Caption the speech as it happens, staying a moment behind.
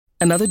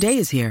Another day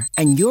is here,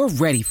 and you're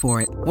ready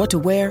for it. What to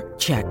wear?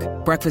 Check.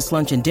 Breakfast,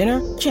 lunch, and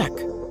dinner? Check.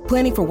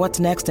 Planning for what's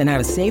next and how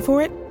to save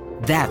for it?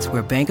 That's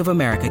where Bank of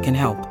America can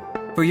help.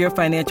 For your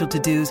financial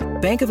to-dos,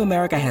 Bank of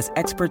America has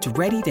experts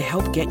ready to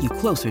help get you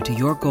closer to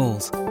your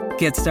goals.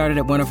 Get started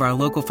at one of our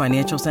local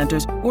financial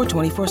centers or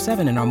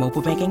 24/7 in our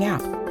mobile banking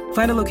app.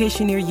 Find a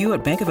location near you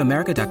at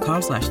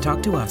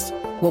bankofamerica.com/talktous.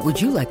 What would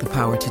you like the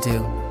power to do?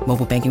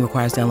 Mobile banking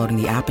requires downloading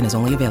the app and is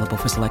only available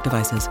for select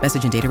devices.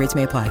 Message and data rates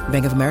may apply.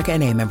 Bank of America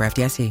N.A., member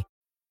FDIC.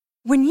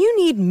 When you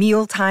need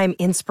mealtime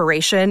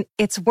inspiration,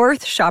 it's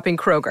worth shopping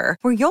Kroger,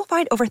 where you'll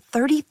find over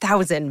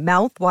 30,000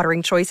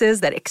 mouth-watering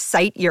choices that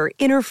excite your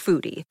inner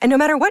foodie. And no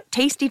matter what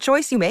tasty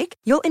choice you make,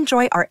 you'll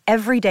enjoy our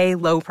everyday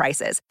low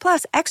prices,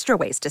 plus extra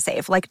ways to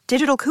save, like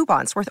digital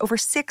coupons worth over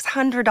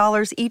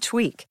 $600 each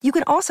week. You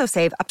can also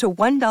save up to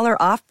 $1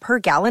 off per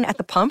gallon at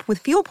the pump with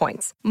fuel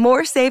points.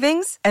 More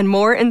savings and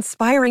more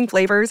inspiring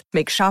flavors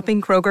make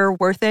shopping Kroger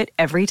worth it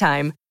every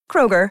time.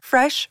 Kroger,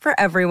 fresh for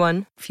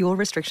everyone. Fuel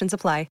restrictions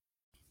apply.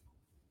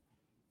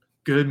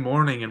 Good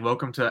morning and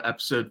welcome to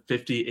episode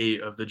 58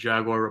 of the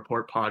Jaguar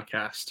Report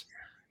podcast.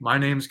 My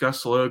name's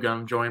Gus Logue.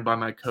 I'm joined by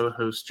my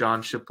co-host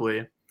John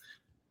Shipley.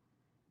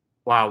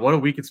 Wow, what a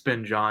week it's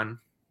been, John.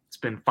 It's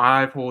been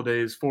 4 whole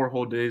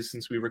days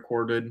since we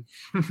recorded.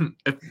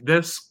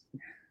 This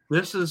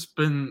has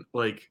been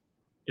like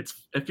it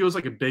feels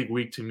like a big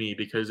week to me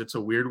because it's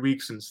a weird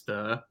week since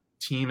the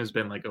team has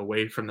been like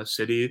away from the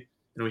city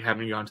and we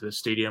haven't gone to the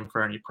stadium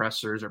for any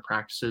pressers or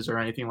practices or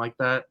anything like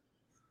that.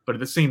 But at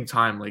the same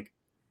time, like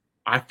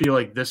I feel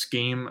like this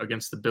game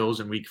against the Bills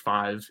in Week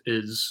 5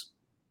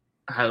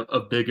 have a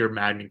bigger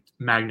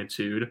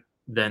magnitude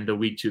than the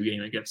Week 2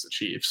 game against the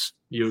Chiefs.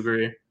 You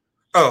agree?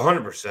 Oh,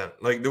 100%.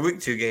 Like the Week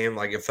 2 game,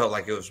 like it felt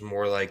like it was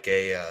more like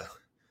a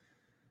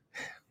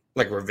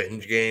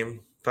revenge game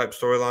type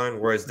storyline,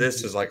 whereas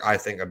this is like I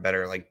think a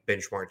better like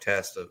benchmark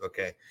test of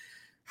okay,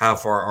 how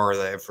far are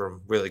they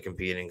from really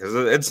competing? Because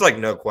it's like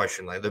no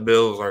question, like the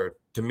Bills are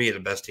to me the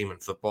best team in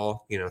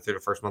football. You know, through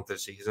the first month of the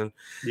season.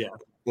 Yeah.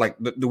 Like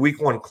the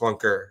Week 1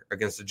 clunker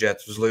against the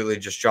Jets was literally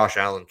just Josh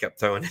Allen kept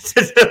throwing it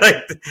to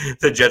like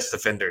the Jets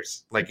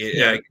defenders.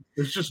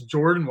 It's just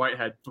Jordan White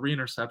had 3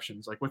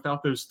 interceptions. Like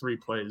without those 3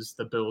 plays,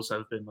 the Bills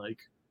have been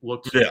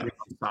looked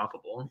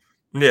unstoppable.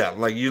 Yeah,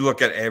 like you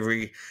look at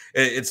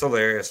it's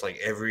hilarious. Like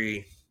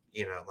every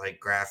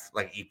graph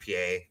like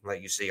EPA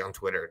like you see on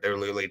Twitter, they're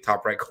literally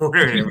top right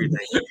corner and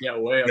everything.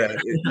 Way up there.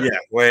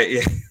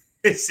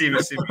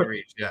 CBC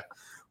reach. Yeah,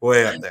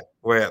 way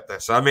up there.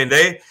 So I mean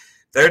they're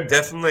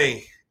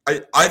definitely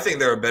I think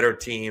they're a better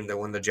team than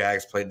when the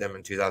Jags played them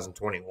in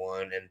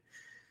 2021. And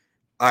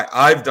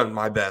I've done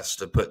my best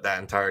to put that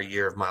entire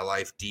year of my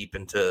life deep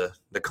into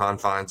the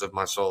confines of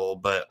my soul.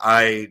 But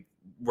I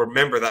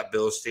remember that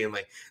Bills team,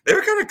 like they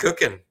were kind of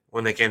cooking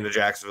when they came to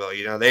Jacksonville.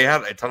 You know, they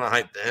had a ton of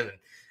hype then, and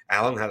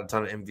Allen had a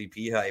ton of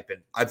MVP hype.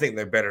 And I think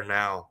they're better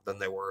now than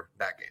they were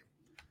that game.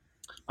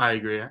 I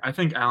agree. I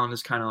think Allen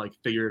has kind of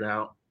figured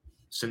out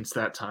since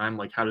that time,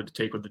 how to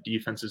take what the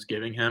defense is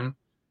giving him.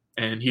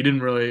 And he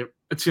didn't really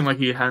 – it seemed like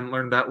he hadn't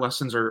learned that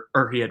lessons or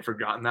he had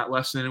forgotten that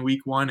lesson in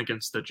Week 1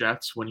 against the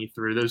Jets when he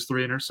threw those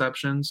 3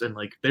 interceptions. And,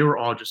 they were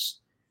all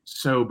just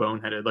so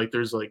boneheaded.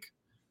 There's,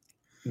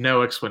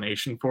 no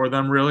explanation for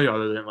them really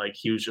other than,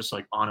 he was just,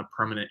 on a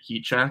permanent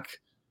heat check.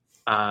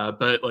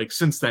 But,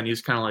 since then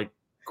he's kind of,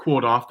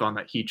 cooled off on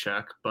that heat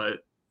check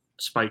but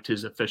spiked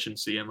his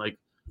efficiency. And,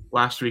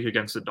 last week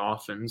against the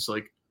Dolphins,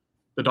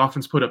 the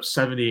Dolphins put up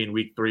 70 in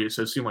Week 3,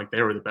 so it seemed like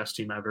they were the best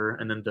team ever.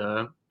 And then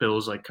the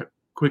Bills,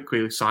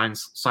 quickly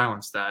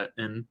silenced that,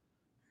 and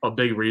a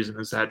big reason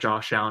is that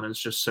Josh Allen is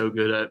just so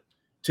good at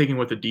taking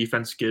what the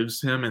defense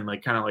gives him and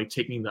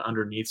taking the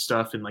underneath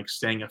stuff and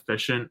staying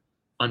efficient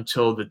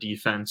until the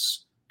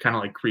defense kind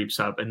of creeps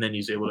up, and then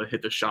he's able to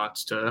hit the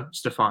shots to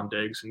Stephon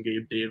Diggs and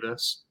Gabe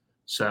Davis.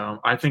 So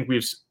I think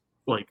we've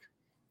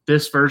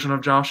this version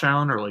of Josh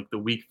Allen or the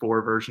Week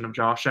 4 version of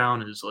Josh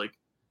Allen is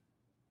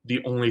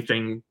the only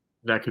thing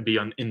that could be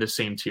in the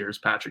same tier as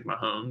Patrick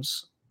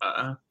Mahomes.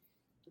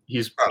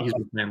 He's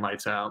playing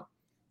lights out.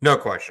 No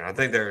question. I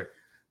think they're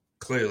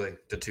clearly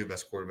the 2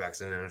 best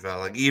quarterbacks in the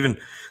NFL.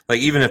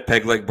 Even if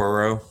Peg Leg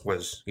Burrow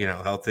was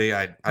healthy,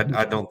 I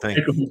don't think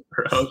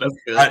that's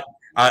good.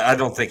 I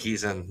don't think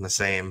he's in the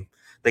same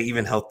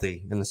even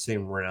healthy in the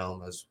same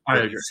realm as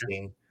what we've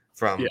seen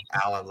from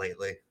Allen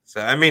lately.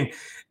 So I mean,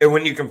 and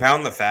when you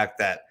compound the fact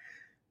that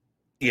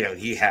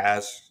he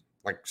has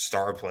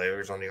star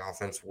players on the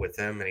offense with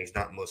him, and he's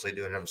not mostly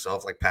doing it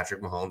himself like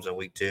Patrick Mahomes in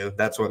Week 2,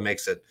 that's what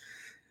makes it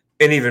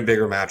an even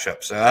bigger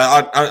matchup. So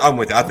I'm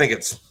with you. I think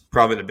it's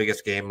probably the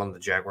biggest game on the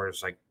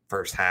Jaguars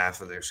first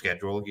half of their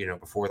schedule,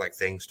 before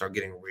things start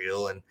getting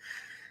real. And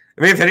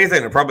I mean, if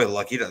anything, they're probably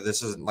lucky that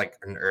this isn't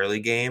an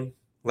early game,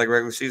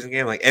 regular season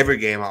game. Every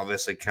game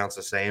obviously counts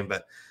the same,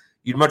 but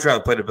you'd much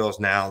rather play the Bills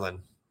now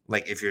than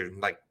if you're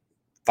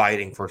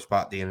fighting for a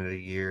spot at the end of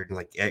the year.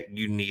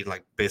 You need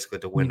basically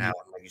to win out,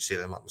 and you see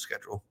them on the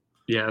schedule.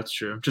 Yeah, that's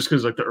true. Just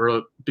because the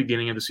early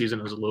beginning of the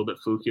season was a little bit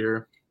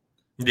flukier.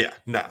 Yeah,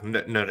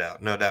 no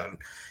doubt, no doubt.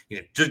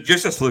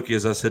 Just as fluky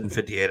as us hitting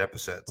 58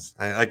 episodes.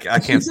 I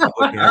can't stop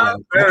looking at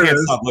that. I can't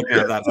stop looking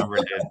at that number,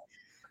 dude.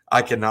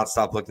 I cannot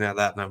stop looking at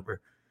that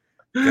number.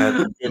 God,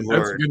 good That's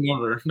Lord. a good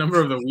number.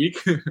 Number of the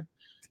week.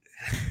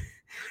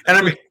 And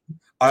I mean,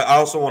 I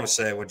also want to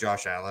say with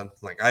Josh Allen,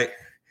 like I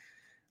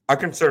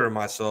consider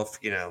myself,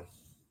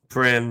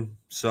 friend,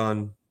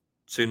 son,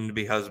 soon to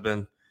be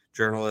husband,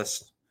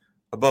 journalist.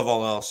 Above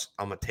all else,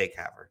 I'm a take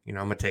haver.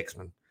 I'm a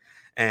takesman.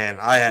 And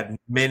I had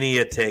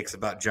many takes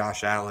about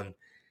Josh Allen,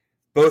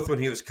 both when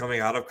he was coming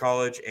out of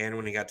college and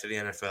when he got to the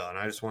NFL. And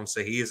I just want to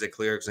say he is a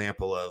clear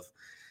example of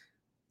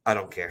I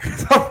don't care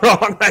if I'm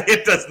wrong.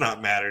 It does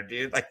not matter,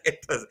 dude.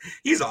 It does.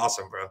 He's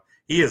awesome, bro.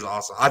 He is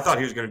awesome. I thought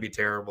he was going to be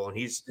terrible, and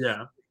he's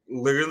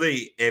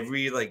literally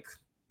every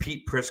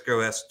Pete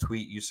Prisco-esque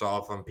tweet you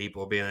saw from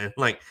people being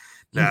like,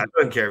 "Nah, I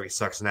don't care if he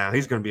sucks now.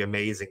 He's going to be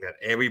amazing." That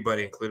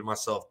everybody, including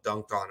myself,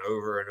 dunked on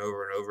over and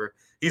over and over.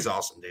 He's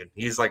awesome, dude.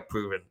 He's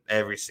proven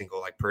every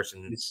single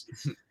person.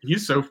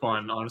 He's so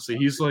fun, honestly.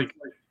 He's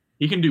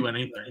he can do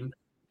anything.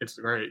 It's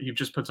great. He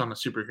just puts on a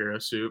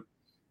superhero suit.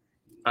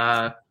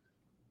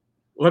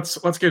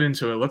 Let's get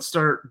into it. Let's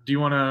start. Do you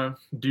want to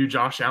do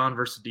Josh Allen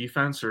versus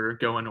defense or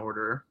go in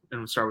order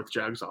and start with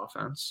Jags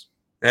offense?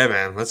 Yeah,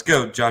 man. Let's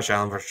go Josh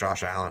Allen versus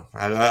Josh Allen.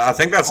 I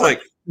think that's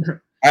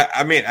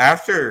I mean,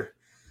 after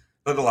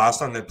the last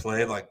time they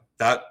played,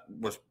 that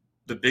was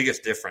the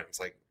biggest difference.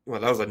 That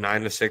was a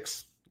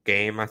 9-6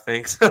 game, I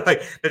think. So,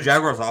 the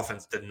Jaguars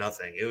offense did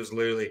nothing. It was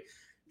literally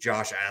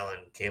Josh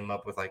Allen came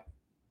up with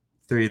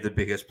 3 of the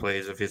biggest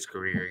plays of his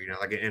career.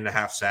 An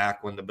in-and-a-half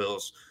sack when the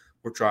Bills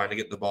were trying to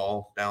get the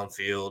ball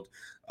downfield,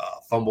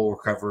 fumble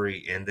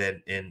recovery, and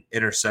then an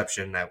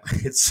interception.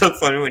 It's so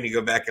funny when you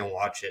go back and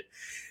watch it.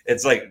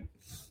 It's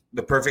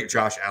the perfect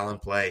Josh Allen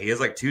play. He has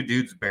 2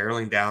 dudes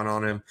barreling down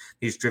on him.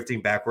 He's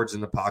drifting backwards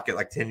in the pocket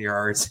 10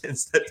 yards.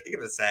 Instead of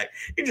taking a sack,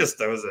 he just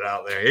throws it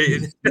out there.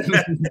 It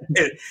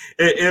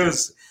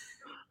was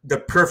the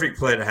perfect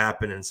play to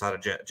happen inside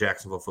of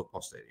Jacksonville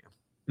Football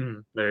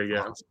Stadium. There you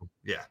go.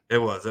 Yeah, it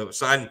was.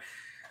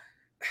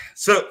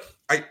 So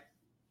I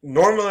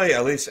normally,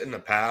 at least in the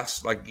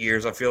past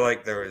years, I feel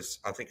like there was,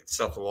 I think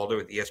Seth Waldo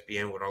with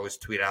ESPN would always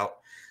tweet out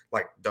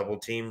double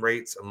team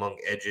rates among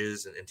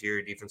edges and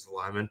interior defensive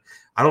linemen.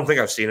 I don't think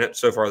I've seen it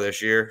so far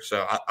this year,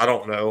 so I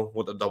don't know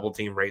what the double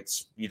team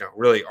rates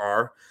really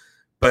are.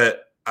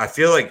 But I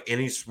feel like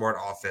any smart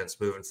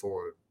offense moving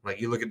forward,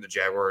 you look at the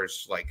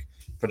Jaguars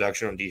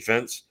production on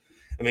defense.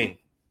 I mean,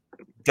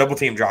 double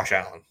team Josh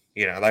Allen.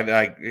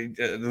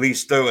 At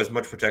least throw as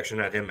much protection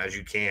at him as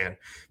you can,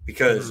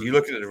 because you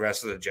look at the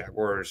rest of the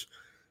Jaguars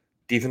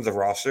defensive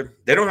roster,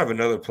 they don't have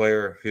another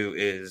player who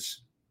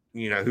is,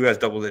 who has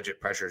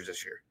double-digit pressures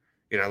this year.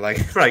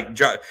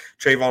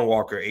 Trayvon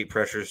Walker, 8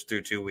 pressures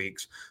through 2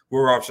 weeks.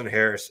 Will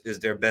Robson-Harris is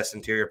their best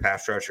interior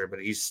pass rusher, but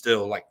he's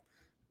still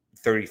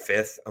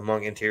 35th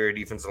among interior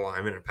defensive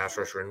linemen in pass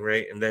rush win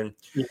rate. And then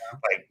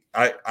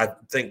I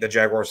think the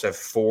Jaguars have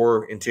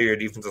 4 interior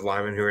defensive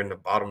linemen who are in the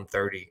bottom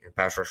 30 in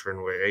pass rush win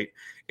rate.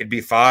 It'd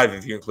be 5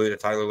 if you include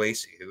Tyler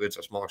Lacey, who is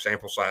a smaller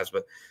sample size,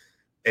 but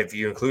if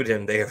you include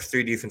him, they have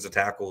 3 defensive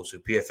tackles who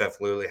PFF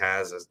literally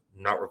has as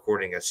not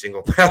recording a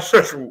single pass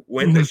rush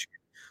win this year,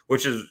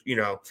 which is,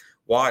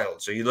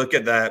 wild. So you look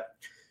at that,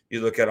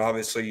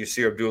 obviously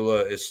Yasir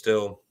Abdullah is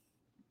still,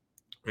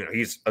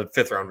 he's a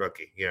 5th-round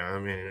rookie.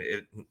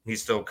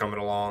 He's still coming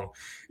along.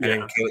 And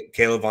then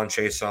Caleb Von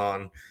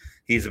Chason,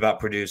 he's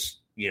about produced,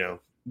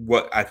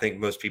 what I think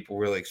most people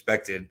really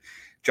expected.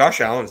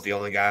 Josh Allen's the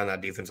only guy on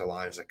that defensive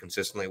line that's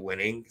consistently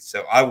winning.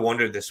 So I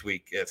wonder this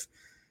week if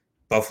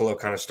Buffalo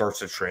kind of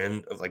starts a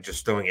trend of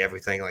just throwing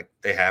everything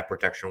they have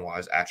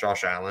protection-wise at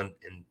Josh Allen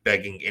and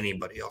begging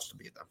anybody else to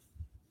beat them.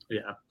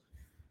 Yeah.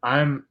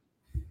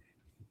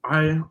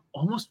 I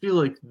almost feel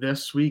like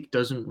this week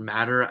doesn't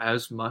matter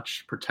as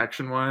much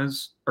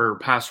protection-wise or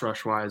pass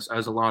rush-wise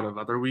as a lot of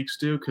other weeks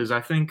do, because I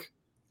think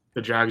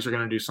the Jags are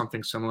going to do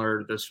something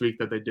similar this week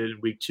that they did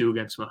in week 2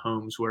 against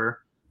Mahomes, where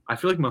I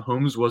feel like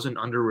Mahomes wasn't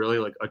under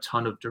really a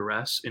ton of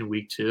duress in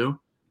week 2,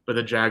 but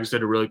the Jags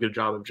did a really good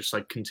job of just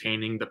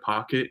containing the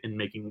pocket and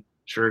making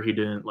sure he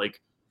didn't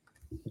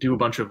do a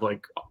bunch of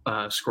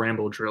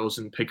scramble drills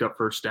and pick up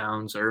first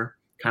downs or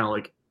kind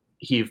of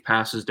heave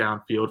passes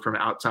downfield from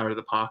outside of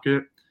the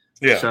pocket.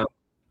 Yeah. So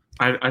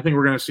I think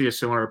we're going to see a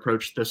similar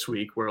approach this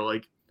week where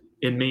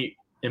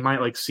it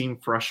might seem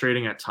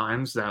frustrating at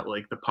times that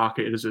the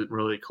pocket isn't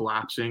really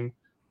collapsing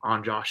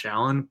on Josh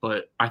Allen,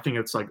 but I think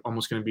it's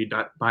almost going to be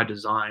by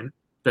design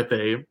that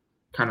they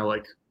kind of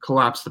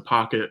collapse the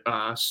pocket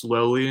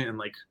slowly and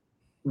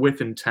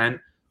with intent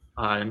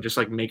and just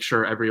make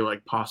sure every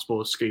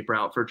possible escape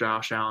route for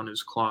Josh Allen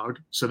is clogged,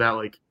 so that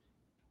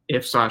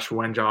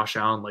if/when Josh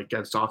Allen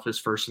gets off his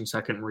first and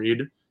second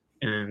read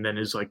and then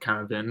is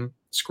kind of in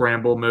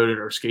scramble mode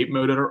or escape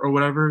mode or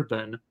whatever,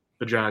 then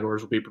the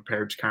Jaguars will be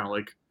prepared to kind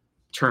of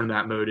turn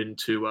that mode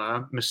into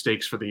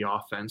mistakes for the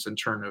offense and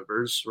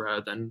turnovers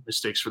rather than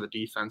mistakes for the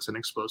defense and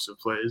explosive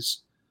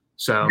plays.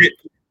 So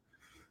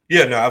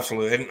yeah, no,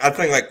 absolutely. And I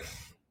think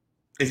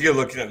if you're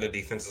looking at the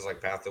defense's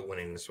like path to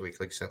winning this week,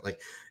 like you said,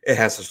 like it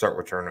has to start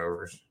with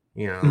turnovers.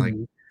 Like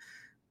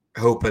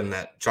hoping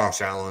that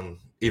Josh Allen,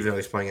 even though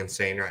he's playing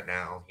insane right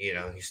now,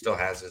 he still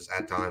has his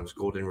at times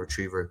golden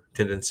retriever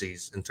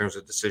tendencies in terms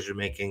of decision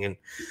making, and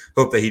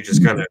hope that he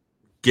just kind of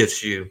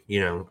gives you,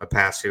 a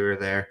pass here or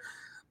there.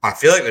 I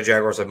feel like the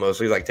Jaguars have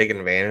mostly like taken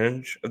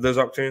advantage of those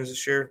opportunities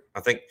this year. I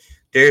think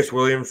Darius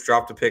Williams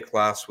dropped a pick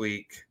last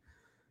week.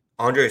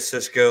 Andre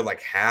Sisco like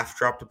half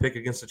dropped a pick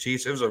against the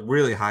Chiefs. It was a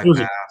really high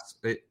pass.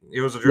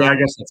 It was a drop. Yeah, I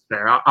guess that's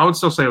fair. I would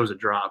still say it was a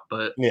drop,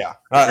 but yeah,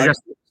 I guess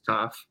it's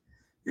tough.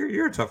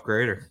 You're a tough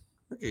grader.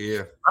 Look at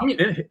you. I mean,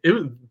 it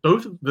was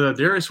both the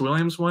Darius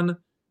Williams one, and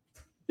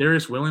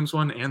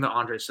the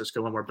Andre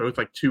Sisco one were both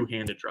like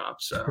two-handed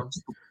drops. So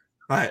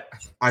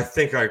I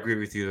think I agree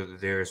with you that the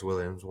Darius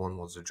Williams one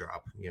was a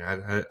drop.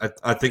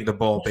 I think the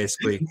ball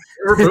basically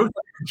were both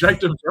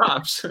objective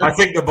drops. I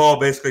think the ball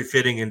basically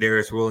fitting in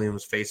Darius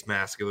Williams' face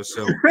mask. It was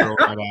so thrown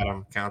right at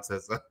him counts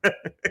as a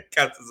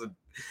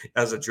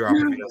drop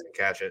if he doesn't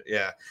catch it.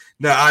 Yeah.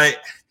 No, I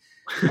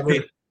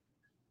mean,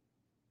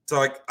 so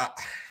like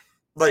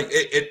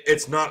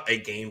it's not a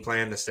game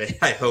plan to say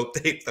I hope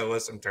they throw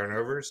us some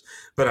turnovers,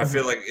 but I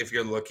feel like if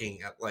you're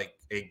looking at like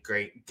a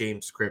great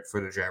game script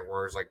for the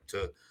Jaguars, like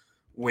to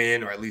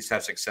win or at least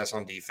have success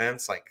on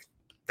defense, like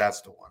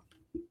that's the one.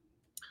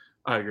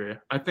 I agree.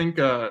 I think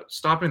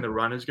stopping the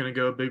run is going to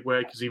go a big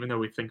way because even though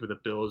we think of the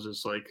Bills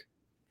as like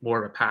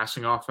more of a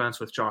passing offense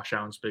with Josh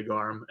Allen's big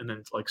arm and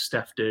then like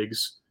Steph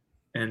Diggs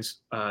and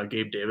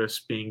Gabe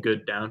Davis being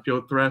good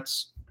downfield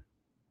threats,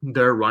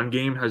 their run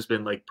game has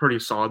been like pretty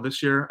solid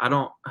this year. I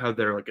don't have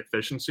their like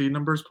efficiency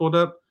numbers pulled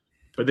up,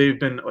 but they've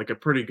been like a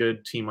pretty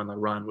good team on the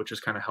run, which has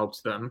kind of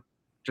helped them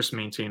just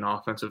maintain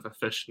offensive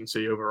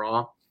efficiency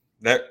overall.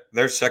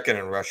 They're second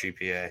in rush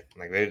EPA.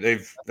 Like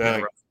they've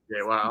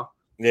wow.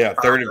 Yeah,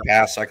 third in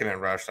pass, second in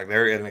rush. Like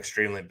they're an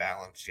extremely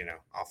balanced,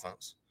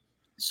 offense.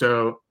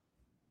 So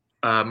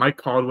Mike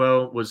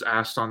Caldwell was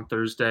asked on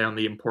Thursday on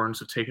the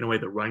importance of taking away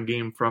the run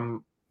game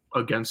from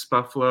against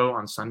Buffalo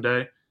on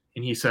Sunday.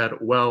 And he said,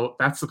 well,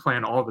 that's the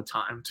plan all the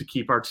time to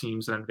keep our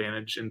teams an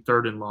advantage in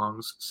third and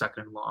longs,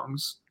 second and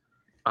longs.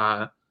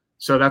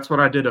 So that's what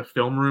I did a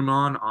film room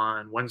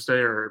on Wednesday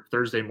or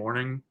Thursday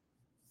morning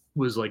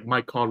was like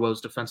Mike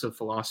Caldwell's defensive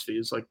philosophy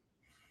is like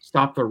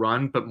stop the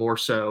run, but more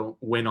so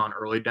win on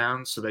early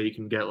downs so that you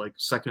can get like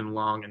second and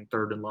long and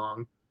third and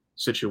long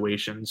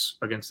situations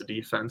against the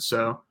defense.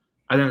 So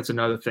I think it's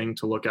another thing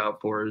to look out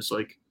for is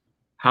like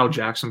how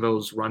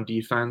Jacksonville's run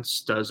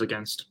defense does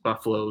against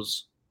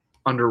Buffalo's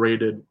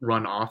underrated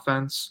run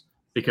offense,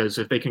 because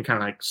if they can kind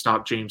of like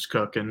stop James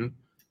Cook and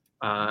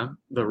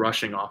the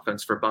rushing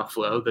offense for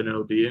Buffalo, then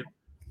it'll be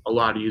a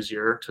lot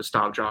easier to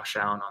stop Josh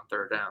Allen on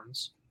third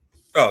downs.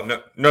 Oh,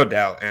 no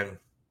doubt. And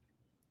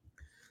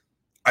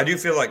I do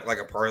feel like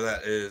a part of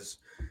that is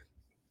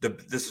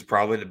this is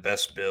probably the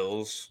best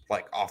Bills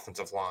like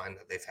offensive line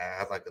that they've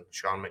had, like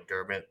Sean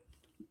McDermott.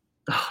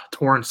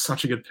 Torrance,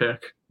 such a good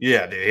pick.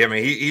 Yeah, dude. I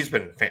mean, he's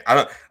been.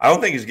 I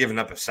don't think he's given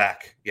up a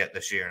sack yet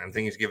this year. I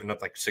think he's given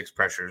up like 6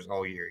 pressures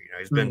all year.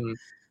 He's been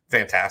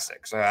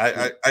fantastic. So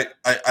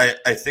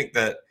I think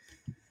that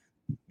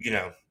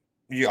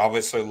you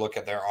obviously look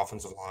at their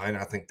offensive line.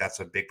 I think that's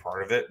a big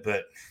part of it.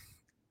 But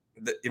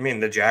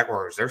the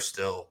Jaguars, they're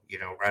still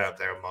right up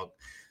there among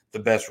the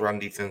best run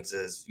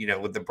defenses.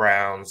 With the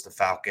Browns, the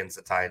Falcons,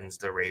 the Titans,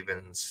 the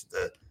Ravens,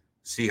 the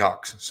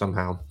Seahawks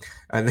somehow,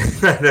 and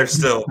they're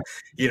still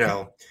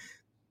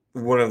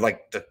one of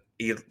like the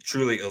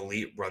truly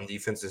elite run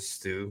defenses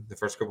too the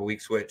first couple of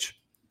weeks, which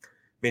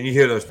you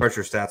hear those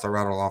pressure stats I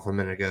rattled off a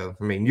minute ago.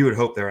 You would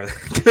hope they're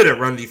good at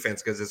run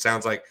defense because it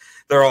sounds like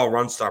they're all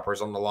run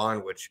stoppers on the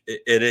line, which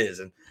it is.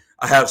 And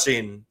I have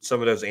seen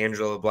some of those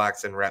Angelo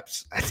Blackson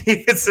reps. I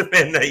think it's the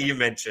men that you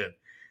mentioned.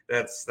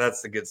 That's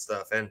the good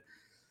stuff. And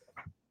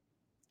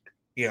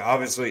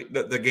obviously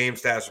the game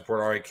stats report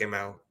already came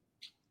out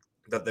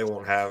that they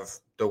won't have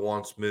the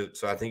once moot.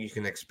 So I think you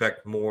can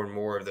expect more and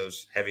more of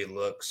those heavy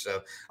looks.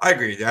 So I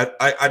agree.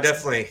 I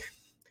definitely,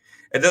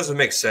 it doesn't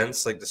make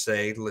sense like to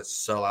say, let's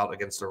sell out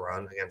against the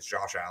run against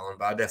Josh Allen.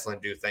 But I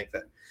definitely do think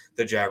that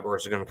the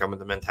Jaguars are going to come with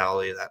the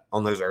mentality that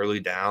on those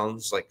early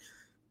downs, like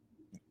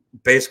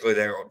basically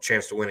their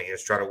chance to winning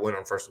is try to win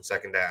on first and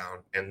second down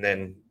and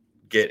then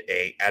get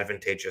a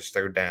advantageous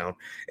third down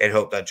and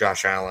hope that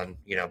Josh Allen,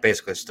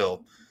 basically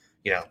still –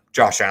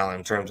 Josh Allen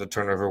in terms of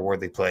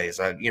turnover-worthy plays.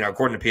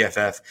 According to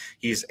PFF,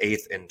 he's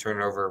 8th in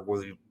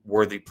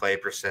turnover-worthy play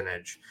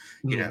percentage.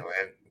 And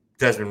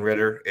Desmond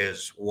Ridder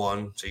is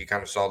 1, so you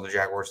kind of saw the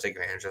Jaguars take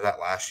advantage of that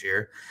last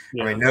year.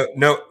 Yeah.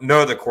 No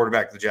other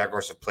quarterback the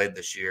Jaguars have played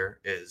this year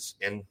is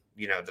in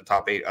the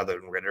top 8 other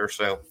than Ridder.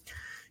 So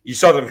you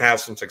saw them have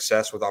some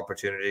success with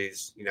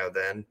opportunities.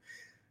 Then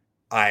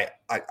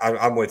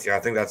I'm with you. I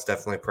think that's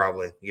definitely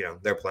probably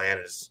their plan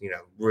is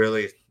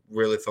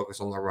really focus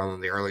on the run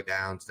on the early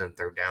downs, then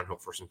third down, hope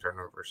for some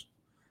turnovers.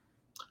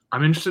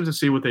 I'm interested to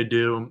see what they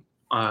do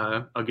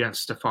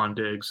against Stephon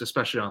Diggs,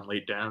 especially on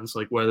late downs,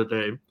 like whether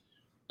they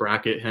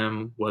bracket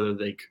him, whether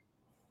they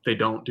they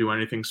don't do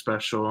anything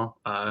special.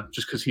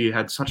 Just because he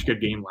had such a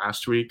good game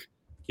last week,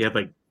 he had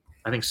like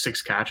I think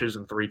 6 catches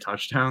and 3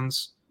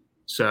 touchdowns.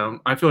 So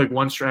I feel like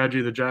one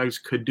strategy the Jags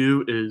could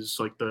do is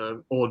like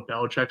the old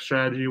Belichick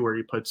strategy where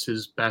he puts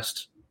his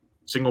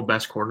single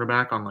best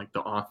cornerback on like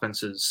the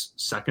offense's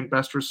second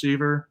best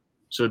receiver.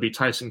 So it'd be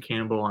Tyson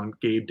Campbell on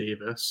Gabe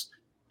Davis.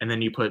 And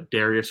then you put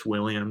Darius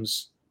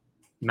Williams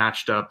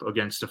matched up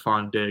against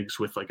Stephon Diggs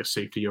with like a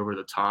safety over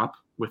the top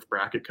with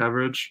bracket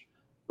coverage.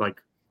 Like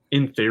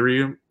in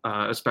theory,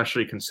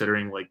 especially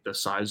considering like the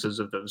sizes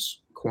of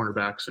those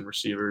cornerbacks and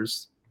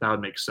receivers, that would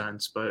make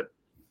sense. But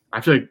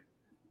I feel like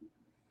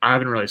I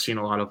haven't really seen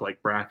a lot of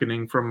like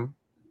bracketing from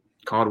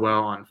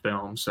Caldwell on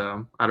film,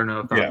 so I don't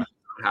know if that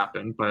would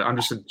happen. But I'm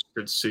just interested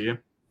to see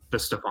the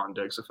Stephon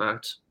Diggs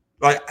effect.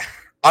 Like,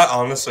 I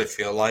honestly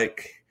feel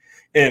like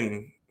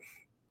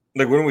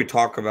when we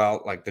talk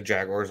about like the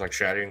Jaguars like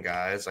shattering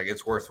guys, like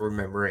it's worth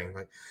remembering,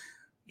 like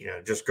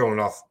just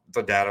going off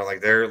the data, like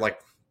they're like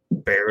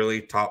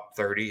barely top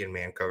 30 in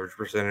man coverage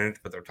percentage,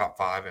 but they're top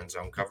 5 in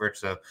zone coverage.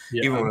 So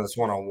even when it's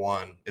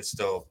 1-on-1, it's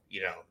still,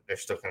 they're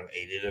still kind of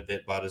aided a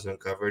bit by the zone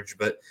coverage.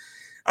 But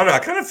I don't know. I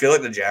kind of feel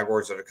like the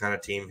Jaguars are the kind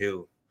of team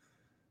who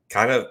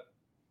kind of,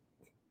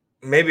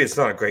 maybe it's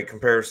not a great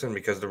comparison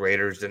because the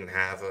Raiders didn't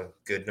have a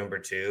good number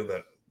 2,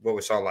 but what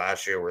we saw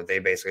last year where they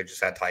basically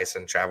just had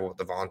Tyson travel with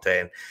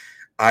Devontae.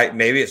 And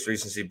maybe it's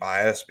recency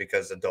bias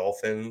because the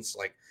Dolphins,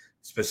 like,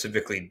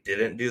 specifically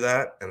didn't do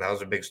that, and that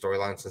was a big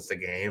storyline since the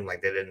game.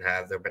 Like they didn't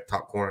have their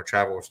top corner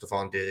travel with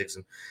Stephon Diggs,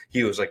 and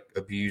he was like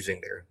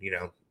abusing their,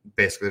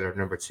 basically their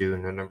number 2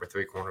 and their number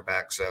 3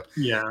 cornerback. So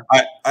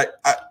I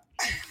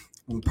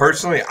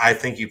personally, I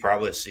think you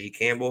probably see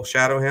Campbell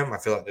shadow him. I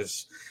feel like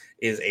this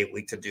is a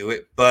week to do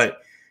it, but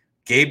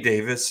Gabe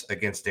Davis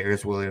against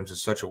Darius Williams is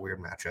such a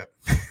weird matchup.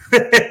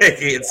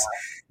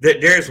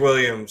 Darius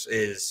Williams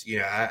is,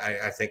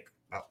 I think.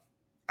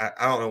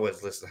 I don't know what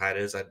his listed height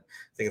is. I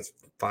think it's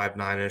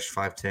 5'9"ish,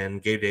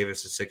 5'10". Gabe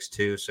Davis is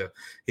 6'2", so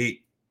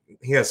he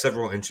has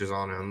several inches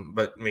on him.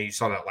 But I mean, you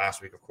saw that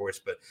last week, of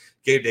course. But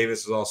Gabe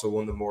Davis is also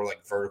one of the more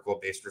like vertical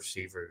based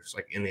receivers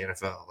like in the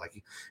NFL.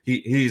 Like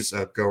he's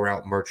a go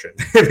route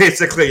merchant.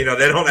 Basically, they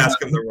don't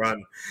ask him to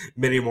run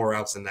many more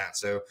routes than that.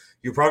 So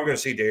you're probably going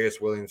to see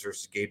Darius Williams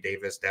versus Gabe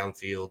Davis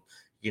downfield.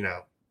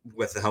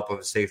 With the help of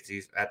his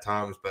safeties at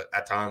times, but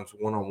at times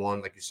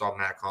 1-on-1, like you saw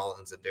Matt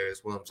Collins and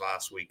Darius Williams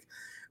last week.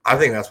 I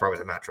think that's probably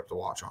the matchup to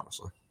watch,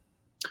 honestly.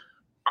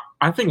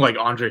 I think like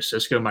Andre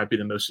Cisco might be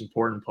the most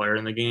important player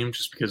in the game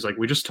just because like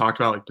we just talked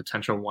about like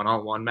potential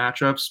 1-on-1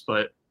 matchups,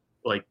 but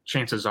like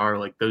chances are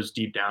like those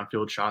deep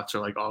downfield shots are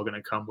like all going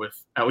to come with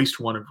at least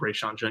one of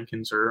Rayshon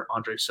Jenkins or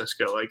Andre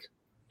Cisco like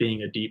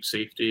being a deep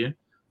safety.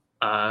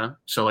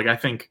 So like I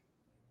think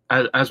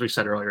as we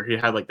said earlier, he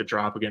had like the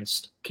drop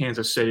against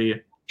Kansas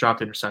City,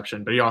 dropped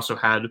interception, but he also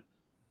had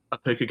a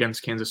pick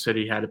against Kansas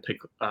City, had a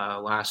pick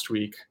last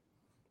week.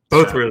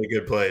 Both really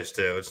good plays,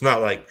 too. It's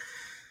not like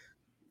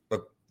a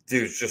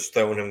dude's just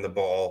throwing him the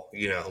ball,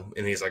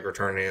 and he's like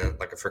returning it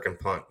like a freaking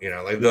punt.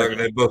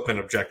 They've both been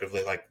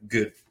objectively like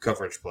good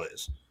coverage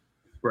plays.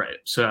 Right.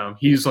 So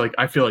he's like,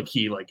 I feel like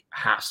he like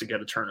has to get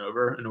a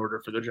turnover in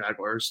order for the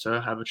Jaguars to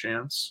have a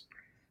chance.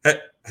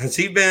 Has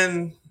he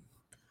been?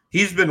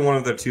 He's been one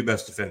of their 2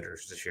 best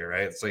defenders this year,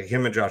 right? It's like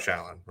him and Josh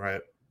Allen,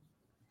 right?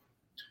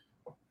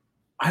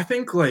 I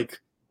think like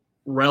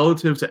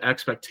relative to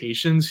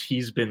expectations,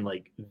 he's been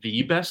like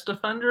the best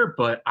defender,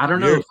 but I don't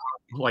know if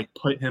I like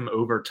put him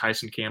over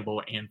Tyson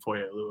Campbell and Foye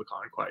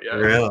Oluokun quite yet.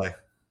 Really?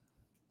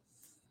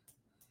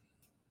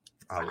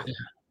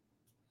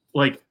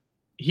 Like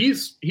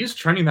he's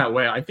trending that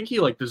way. I think he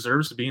like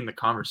deserves to be in the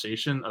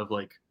conversation of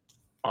like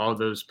all of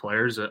those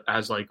players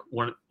as like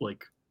one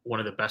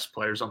of the best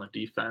players on the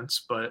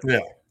defense. But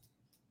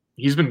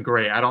he's been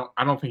great. I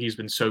don't think he's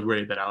been so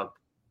great that I would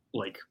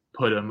like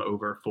put him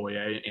over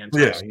Foye and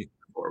Tyson.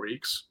 4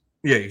 weeks.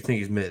 Yeah, you think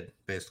he's mid,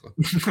 basically.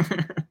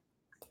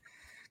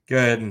 Go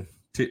ahead and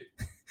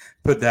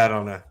put that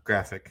on a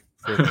graphic.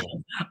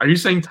 Are you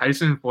saying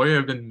Tyson and Foye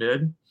have been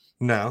mid?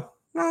 No.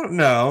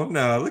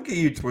 Look at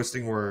you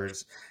twisting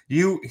words.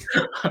 You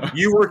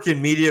work in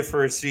media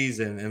for a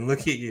season, and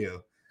look at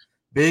you.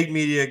 Big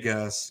media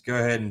Gus. Go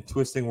ahead and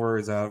twisting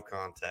words out of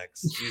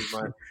context. Use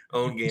my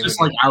own game. Just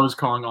like I was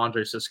calling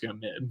Andre Cisco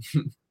mid.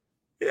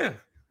 Yeah.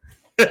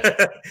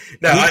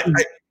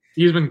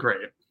 He's been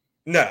great.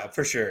 No,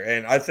 for sure.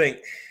 And I think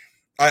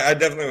I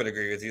definitely would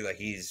agree with you. Like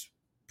he's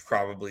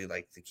probably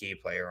like the key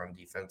player on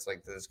defense.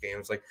 Like this game,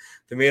 it's like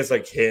to me, it's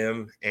like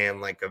him and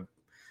like a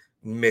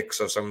mix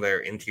of some of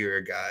their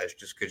interior guys.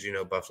 Just because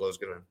Buffalo's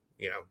gonna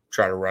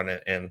try to run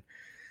it, and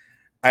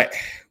I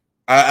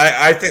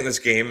think this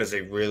game is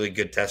a really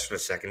good test for the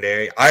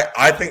secondary.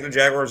 I think the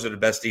Jaguars are the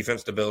best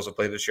defense the Bills have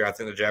played this year. I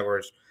think the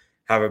Jaguars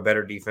have a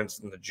better defense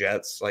than the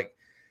Jets. Like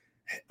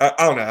I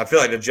don't know. I feel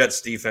like the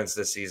Jets defense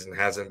this season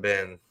hasn't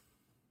been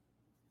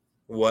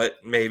what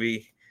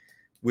maybe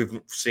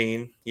we've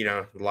seen,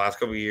 the last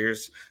couple of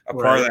years. A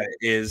part of that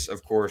is,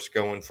 of course,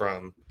 going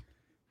from,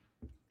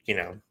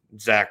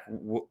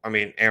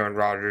 Aaron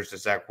Rodgers to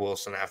Zach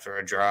Wilson after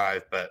a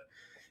drive. But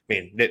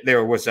mean, they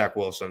were with Zach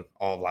Wilson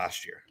all of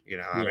last year.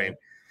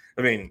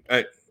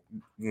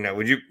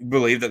 Would you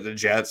believe that the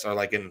Jets are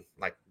like in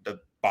like the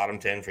bottom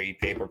 10 for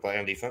EPA per play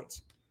on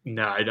defense?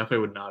 No, I definitely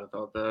would not have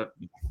thought that.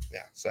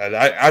 Yeah, so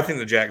I think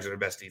the Jags are the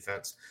best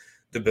defense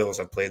the Bills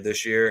have played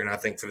this year, and I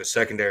think for the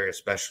secondary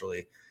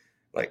especially,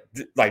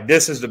 like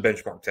this is the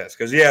benchmark test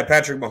because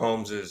Patrick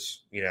Mahomes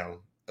is an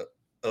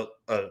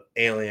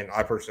alien.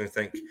 I personally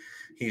think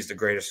he's the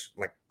greatest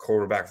like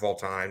quarterback of all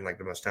time, like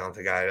the most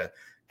talented guy to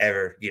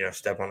ever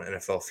step on an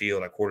NFL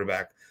field at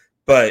quarterback,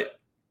 but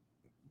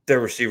their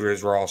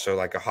receivers were also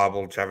like a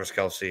hobbled Travis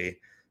Kelce,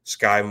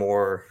 Sky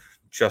Moore,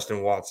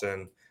 Justin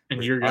Watson,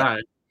 and your guy.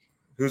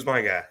 Who's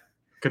my guy?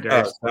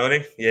 Kadarius.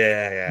 Tony?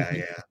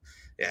 Yeah.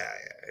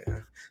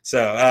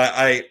 So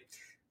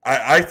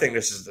I think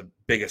this is the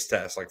biggest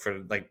test, like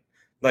for like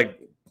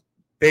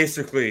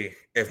basically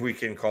if we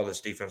can call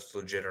this defense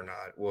legit or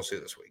not, we'll see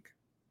this week.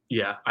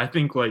 Yeah, I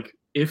think like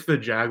if the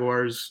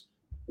Jaguars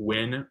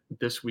win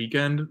this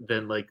weekend,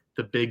 then like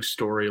the big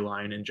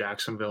storyline in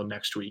Jacksonville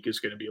next week is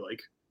going to be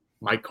like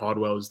Mike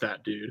Caldwell is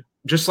that dude.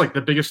 Just like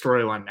the biggest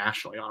storyline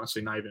nationally,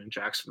 honestly, not even in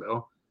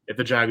Jacksonville. If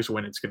the Jags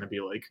win, it's going to be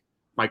like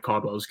Mike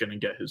Caldwell is going to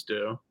get his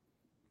due.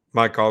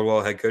 Mike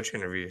Caldwell head coach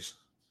interviews.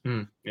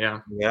 Yeah.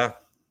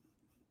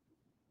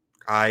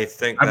 I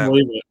think I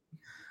believe it.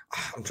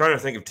 I'm trying to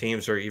think of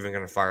teams who are even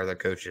going to fire their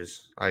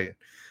coaches.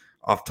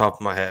 Off the top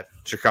of my head,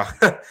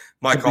 Chicago.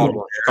 Mike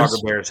Caldwell, Chicago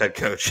Bears head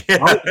coach.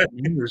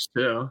 Commanders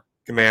too.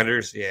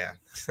 Commanders, yeah.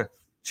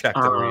 Jack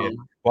Del Rio.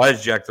 Why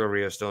is Jack Del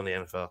Rio still in the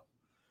NFL?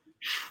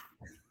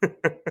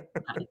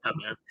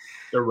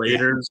 The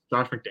Raiders,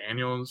 Josh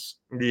McDaniels.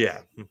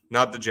 Yeah,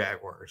 not the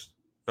Jaguars.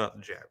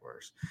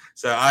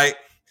 So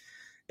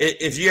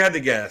if you had to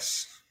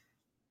guess,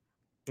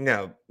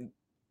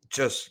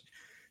 just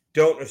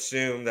don't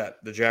assume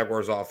that the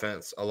Jaguars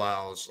offense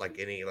allows like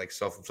any like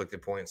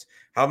self-inflicted points.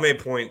 How many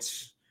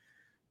points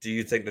do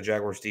you think the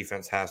Jaguars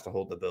defense has to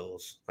hold the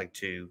Bills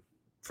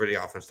for the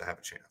offense to have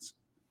a chance?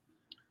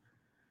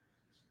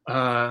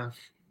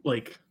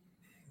 Like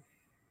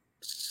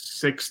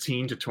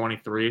 16 to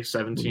 23,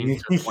 17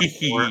 to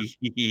 24.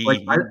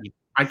 Like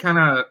I kind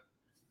of,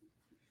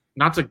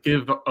 not to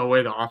give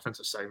away the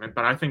offensive segment,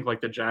 but I think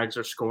like the Jags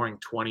are scoring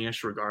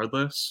 20-ish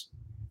regardless.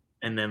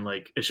 And then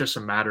like it's just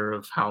a matter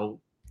of how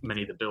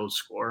many the Bills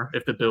score.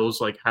 If the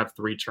Bills like have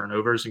 3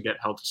 turnovers and get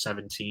held to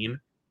 17,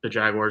 the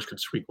Jaguars could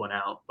squeak one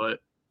out. But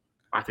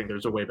I think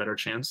there's a way better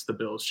chance the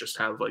Bills just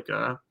have like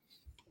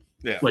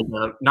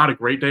not a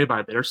great day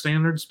by their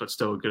standards, but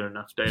still a good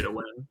enough day to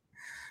win.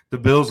 The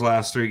Bills'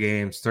 last 3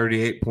 games,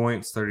 38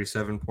 points,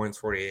 37 points,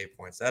 48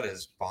 points. That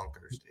is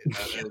bonkers,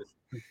 dude.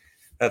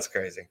 That's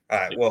crazy. All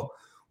right, well,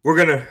 we're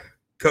going to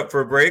cut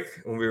for a break.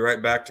 We'll be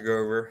right back to go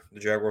over the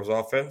Jaguars'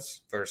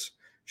 offense versus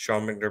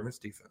Sean McDermott's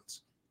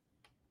defense.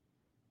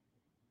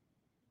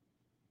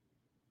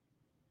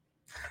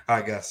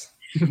 I guess.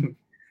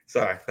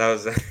 Sorry, that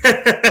was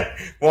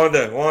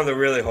wanted to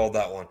really hold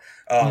that one.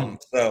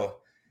 So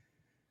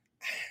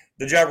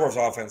the Jaguars'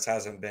 offense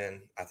hasn't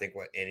been, I think,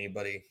 what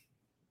anybody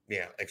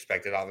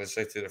expected,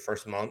 obviously, through the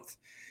first month.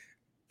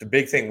 The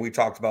big thing we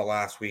talked about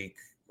last week,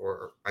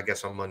 or I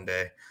guess on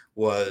Monday,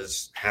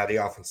 was how the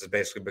offense has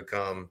basically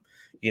become,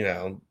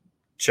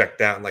 check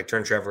down, like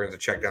turn Trevor into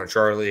check down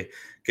Charlie,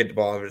 get the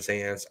ball in his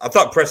hands. I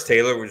thought Press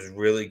Taylor was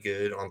really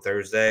good on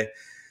Thursday,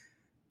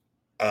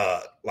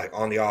 like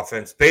on the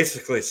offense,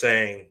 basically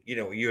saying,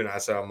 you and I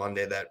said on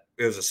Monday that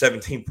it was a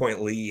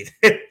 17-point lead.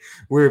 We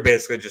were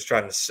basically just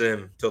trying to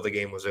sim till the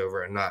game was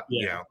over and not,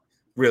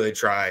 really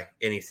try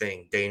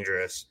anything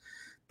dangerous.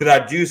 But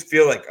I do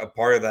feel like a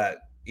part of that,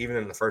 even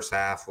in the first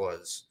half,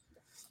 was,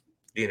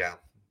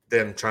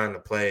 them trying to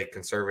play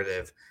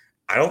conservative.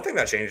 I don't think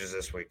that changes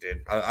this week,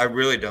 dude. I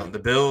really don't. The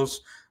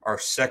Bills are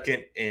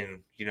second in,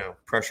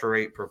 pressure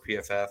rate per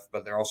PFF,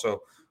 but they're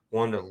also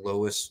one of the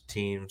lowest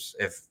teams.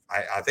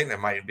 I think that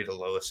might be the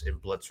lowest in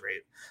blitz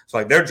rate. So,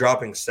 like, they're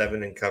dropping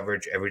 7 in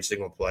coverage every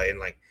single play and,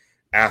 like,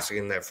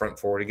 asking that front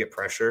four to get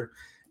pressure.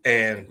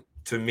 And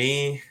to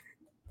me,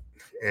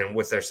 and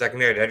with their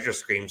secondary, that just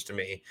screams to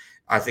me,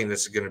 I think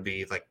this is going to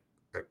be, like,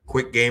 a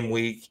quick game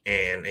week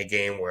and a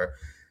game where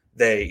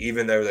they,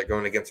 even though they're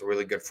going against a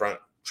really good front,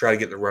 try to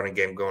get the running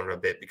game going a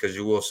bit because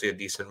you will see a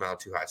decent amount of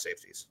too high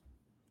safeties.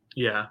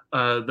 Yeah.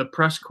 The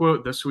press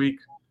quote this week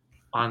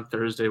on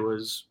Thursday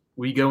was,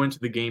 "We go into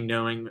the game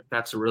knowing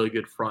that's a really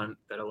good front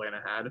that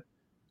Atlanta had.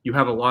 You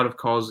have a lot of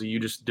calls that you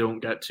just don't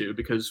get to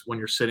because when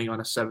you're sitting on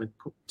a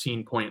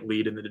 17-point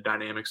lead and the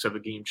dynamics of a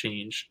game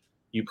change,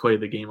 you play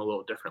the game a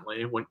little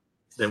differently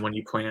than when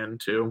you planned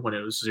to, when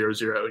it was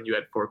 0-0 and you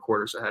had 4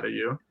 quarters ahead of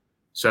you."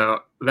 So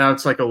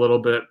that's like a little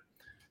bit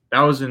 –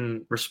 that was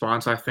in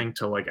response, I think,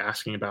 to like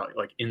asking about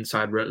like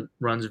inside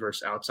runs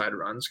versus outside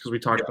runs, because we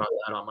talked about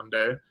that on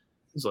Monday.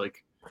 It's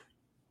like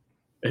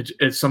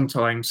it's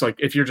sometimes like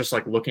if you're just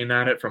like looking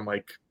at it from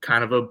like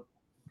kind of a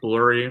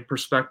blurry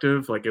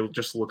perspective, like it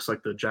just looks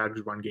like the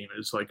Jags run game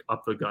is like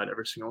up the gut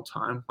every single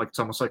time. Like it's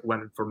almost like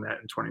Leonard Fournette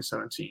in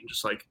 2017,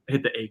 just like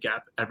hit the A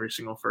gap every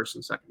single first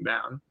and second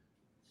down.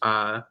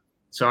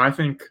 So I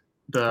think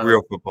the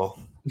real football.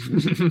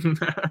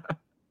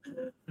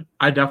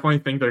 I definitely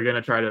think they're going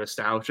to try to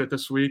establish it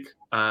this week.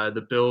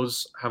 The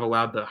Bills have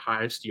allowed the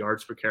highest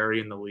yards per carry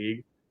in the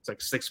league. It's like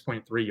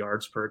 6.3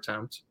 yards per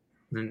attempt.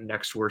 And the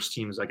next worst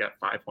team is like at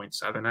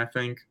 5.7, I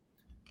think.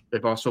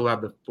 They've also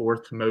allowed the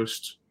fourth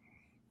most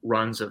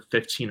runs of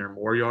 15 or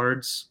more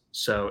yards.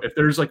 So if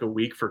there's like a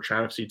week for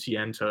Travis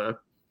Etienne to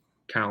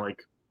kind of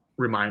like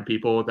remind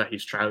people that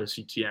he's Travis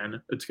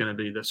Etienne, it's going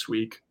to be this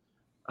week.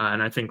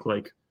 And I think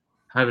like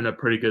having a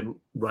pretty good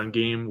run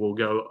game will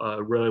go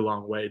a really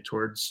long way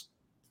towards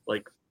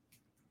like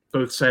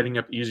both setting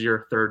up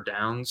easier third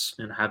downs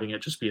and having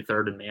it just be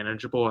third and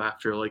manageable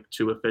after like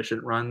 2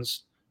 efficient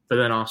runs, but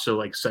then also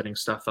like setting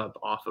stuff up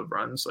off of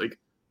runs. Like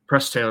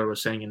Press Taylor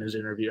was saying in his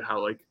interview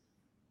how like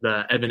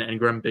the Evan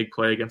Engram big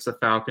play against the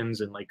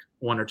Falcons and like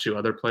 1 or 2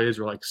 other plays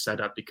were like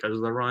set up because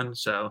of the run.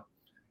 So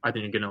I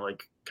think you're going to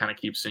like kind of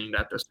keep seeing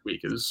that this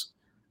week. Is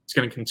it's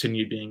going to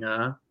continue being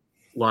a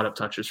lot of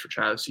touches for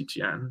Travis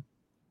Etienne.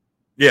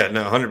 Yeah,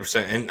 no,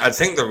 100%. And I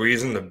think the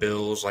reason the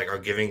Bills like are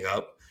giving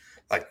up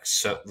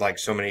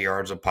so many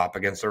yards of pop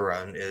against the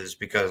run is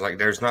because like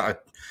there's not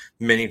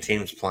many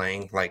teams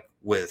playing like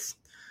with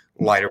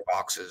lighter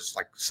boxes,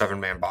 like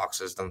 7-man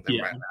boxes than them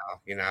right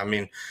now. You know, I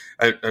mean,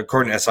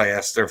 according to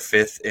SIS, they're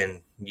 5th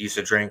in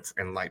usage rank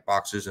in light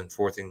boxes and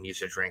 4th in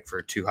usage rank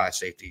for 2 high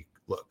safety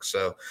looks.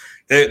 So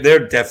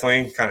they're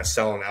definitely kind of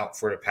selling out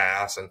for the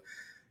pass and,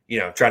 you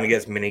know, trying to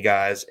get as many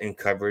guys in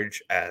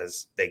coverage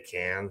as they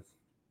can.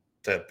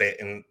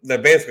 And they're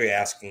basically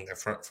asking their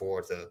front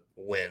four to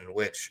win,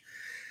 which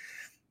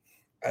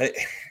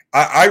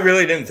I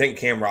really didn't think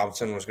Cam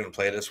Robinson was going to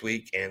play this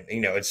week. And,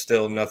 you know, it's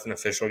still nothing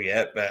official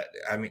yet. But,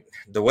 I mean,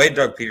 the way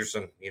Doug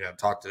Peterson, you know,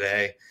 talked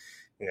today,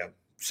 you know,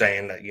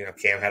 saying that, you know,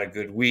 Cam had a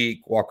good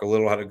week, Walker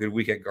Little had a good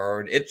week at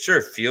guard. It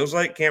sure feels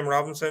like Cam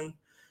Robinson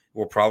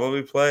will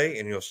probably play,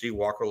 and you'll see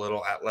Walker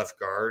Little at left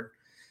guard.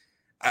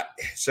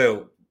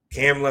 So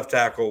Cam left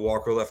tackle,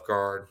 Walker left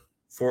guard,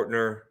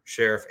 Fortner,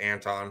 Sheriff,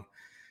 Anton.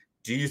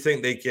 Do you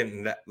think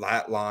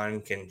that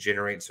line can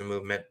generate some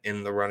movement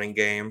in the running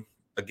game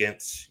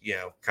against, you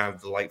know, kind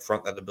of the light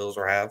front that the Bills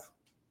will have?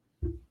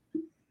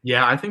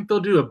 Yeah, I think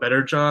they'll do a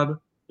better job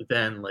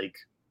than like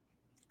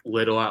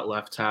Little at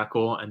left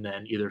tackle and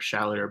then either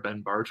Shalley or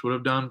Ben Barch would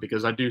have done,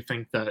 because I do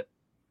think that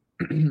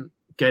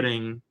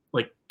getting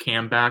like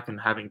Cam back and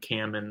having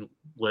Cam and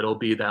Little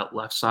be that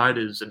left side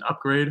is an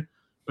upgrade.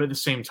 But at the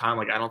same time,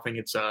 like I don't think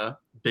it's a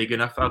big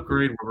enough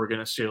upgrade where we're going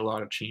to see a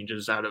lot of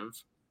changes out of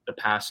the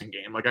passing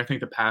game. Like I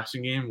think the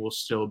passing game will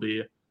still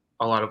be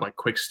a lot of like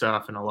quick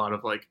stuff and a lot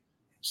of like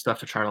stuff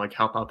to try to like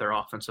help out their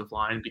offensive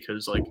line,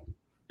 because like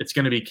it's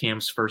going to be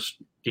Cam's first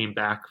game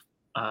back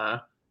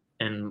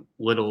and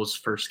Little's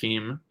first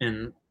game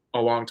in a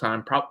long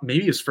time.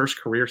 Maybe his first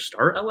career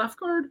start at left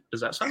guard.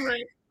 Does that sound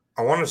right?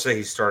 I want to say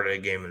he started a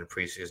game in the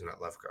preseason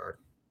at left guard.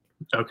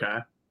 Okay.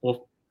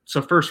 Well,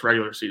 so first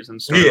regular season.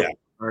 So yeah.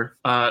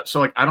 So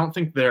like I don't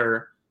think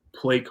their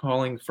play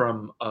calling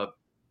from a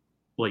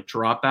like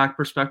drop back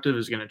perspective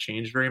is going to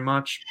change very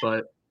much,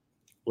 but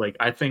like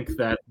I think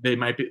that they're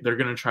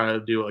going to try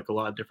to do like a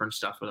lot of different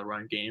stuff with the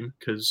run game,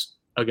 because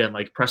again,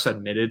 like Press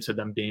admitted to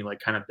them being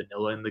like kind of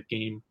vanilla in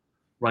the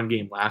run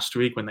game last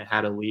week when they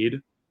had a lead,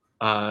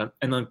 and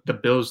then the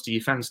Bills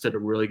defense did a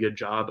really good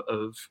job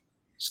of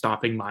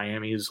stopping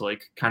Miami's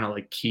like kind of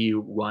like key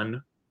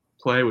run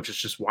play, which is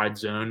just wide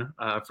zone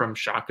from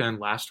shotgun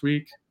last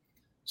week.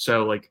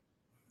 So like,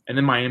 and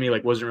then Miami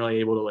like wasn't really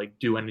able to like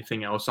do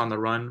anything else on the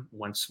run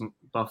once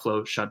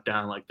Buffalo shut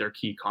down like their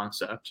key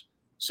concept.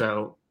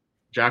 So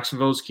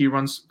Jacksonville's key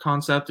runs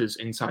concept is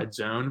inside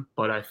zone,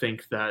 but I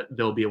think that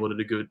they'll be able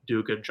to do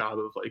a good job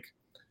of like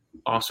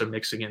also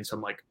mixing in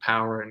some like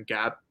power and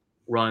gap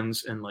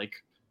runs and like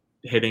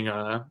hitting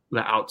the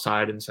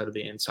outside instead of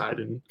the inside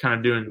and kind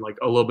of doing like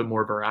a little bit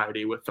more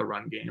variety with the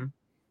run game.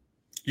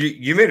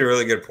 You made a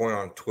really good point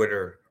on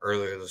Twitter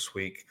earlier this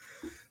week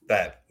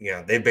that, you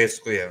know, they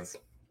basically have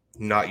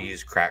not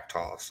used crack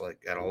toss like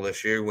at all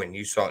this year when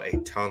you saw it a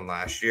ton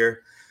last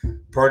year.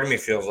 Part of me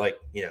feels like,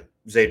 you know,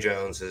 Zay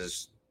Jones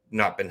has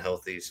not been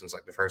healthy since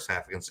like the first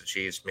half against the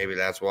Chiefs. Maybe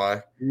that's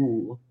why.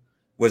 Ooh.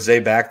 Was Zay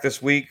back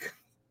this week?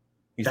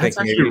 That's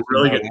actually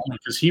really good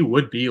because he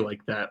would be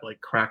like that,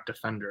 like crack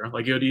defender.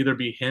 Like it would either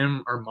be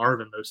him or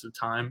Marvin most of the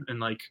time, and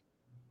like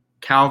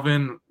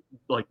Calvin,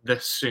 like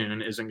this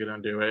soon isn't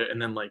going to do it,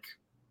 and then like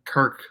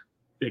Kirk,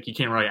 like you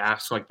can't really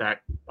ask like that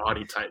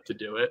body type to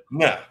do it.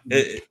 No,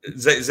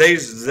 Zay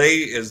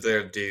is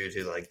their dude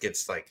who like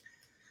gets like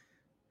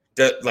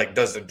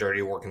does the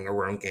dirty work in the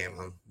run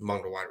game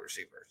among the wide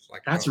receivers.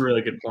 Like that's a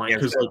really good point,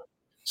 because like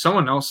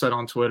someone else said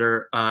on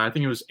Twitter, I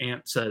think it was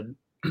Ant said,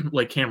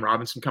 like Cam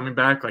Robinson coming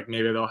back, like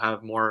maybe they'll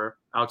have more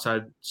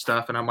outside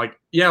stuff, and I'm like,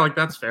 yeah, like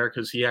that's fair,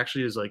 because he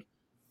actually is like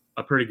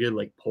a pretty good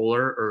like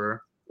puller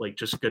or like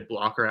just a good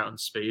blocker out in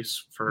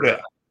space for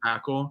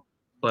tackle.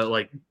 But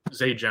like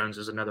Zay Jones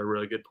is another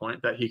really good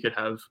point that he could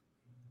have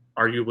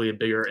arguably a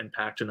bigger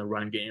impact in the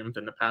run game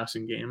than the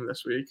passing game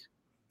this week.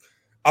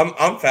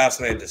 I'm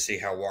fascinated to see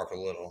how Walker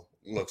Little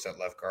looks at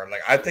left guard.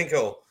 Like I think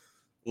he'll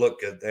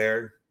look good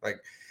there. Like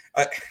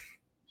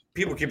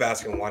people keep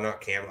asking why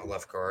not Cam at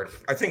left guard.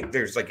 I think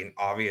there's like an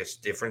obvious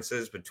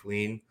differences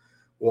between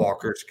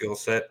Walker's skill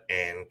set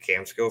and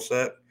Cam's skill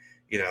set.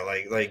 You know,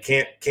 like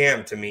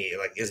Cam to me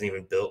like isn't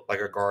even built like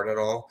a guard at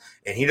all,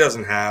 and he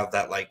doesn't have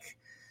that like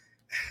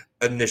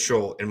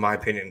initial, in my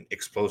opinion,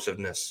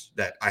 explosiveness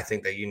that I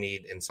think that you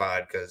need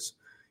inside because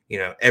you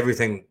know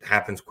everything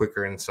happens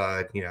quicker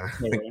inside. You know,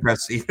 I think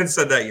Press even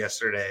said that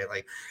yesterday.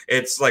 Like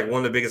it's like one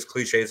of the biggest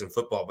cliches in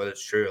football, but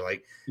it's true.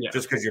 Like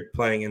just because you're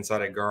playing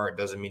inside a guard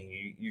doesn't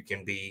mean you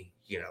can be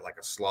like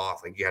a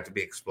sloth. Like you have to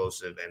be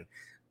explosive, and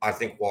I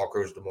think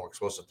Walker is the more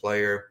explosive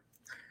player.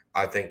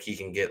 I think he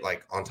can get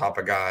like on top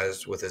of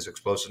guys with his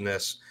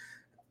explosiveness.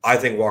 I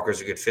think Walker's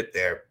a good fit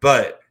there.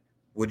 But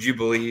would you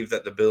believe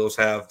that the Bills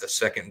have the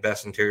second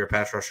best interior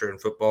pass rusher in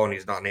football and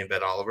he's not named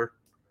Ed Oliver?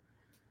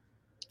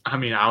 I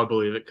mean, I would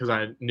believe it because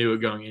I knew it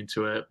going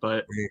into it.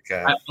 But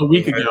a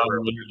week ago, I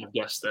wouldn't have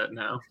guessed that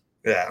now.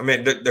 Yeah, I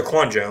mean,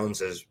 Daquan Jones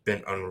has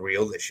been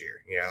unreal this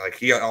year. You know, like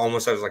he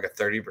almost has like a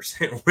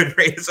 30% win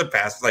rate as a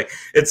pass. Like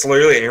it's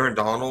literally Aaron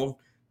Donald,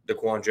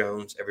 Daquan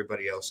Jones,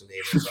 everybody else in the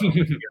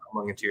NFL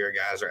among interior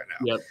guys right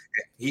now. Yep.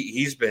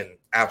 He's been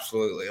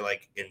absolutely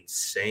like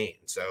insane.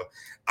 So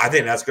I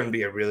think that's going to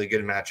be a really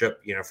good matchup,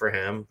 for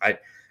him.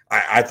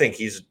 I think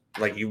he's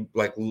like you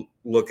like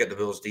look at the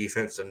Bills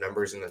defense, the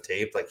numbers in the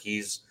tape, like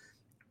he's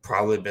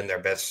probably been their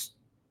best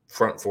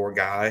front four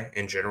guy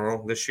in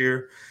general this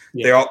year.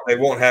 Yeah. They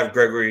won't have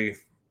Gregory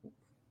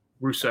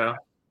Rousseau.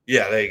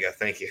 Yeah, there you go.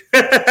 Thank you.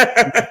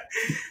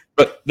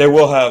 But they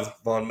will have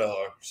Von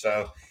Miller.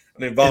 So I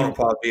mean, Vaughn will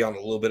probably be on a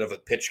little bit of a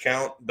pitch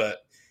count,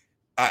 but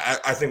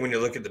I think when you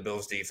look at the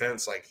Bills'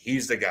 defense, like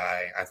he's the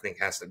guy I think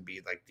has to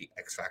be like the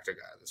X factor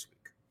guy this week.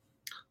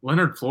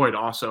 Leonard Floyd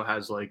also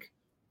has like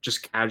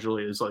just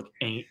casually is like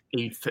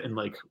eighth in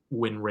like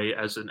win rate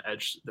as an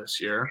edge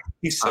this year.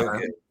 He's so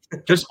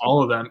good. Just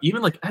all of them.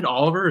 Even like Ed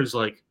Oliver is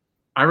like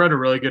I read a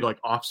really good like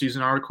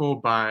off-season article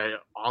by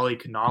Ollie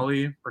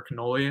Canoli,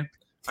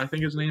 I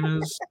think his name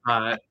is.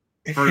 I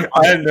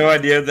have no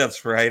idea if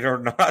that's right or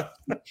not.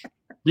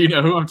 Do you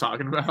know who I'm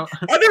talking about?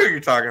 I know who you're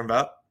talking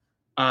about.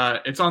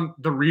 It's on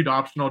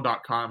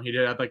thereeadoptional.com. He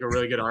did have like a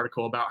really good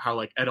article about how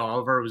like Ed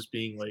Oliver was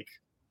being like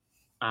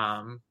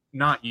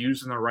not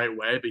used in the right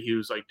way, but he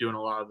was like doing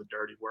a lot of the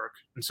dirty work.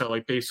 And so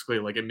like basically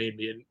like it made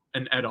me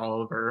an Ed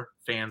Oliver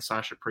fan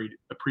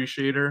 /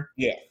 appreciator.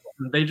 Yeah.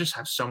 And they just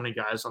have so many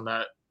guys on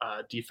that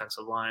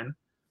defensive line.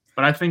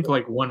 But I think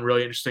like one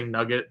really interesting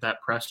nugget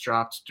that Press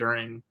dropped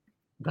during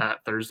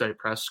that Thursday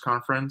press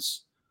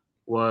conference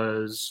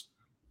was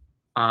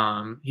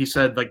he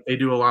said like they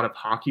do a lot of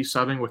hockey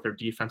subbing with their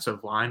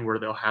defensive line where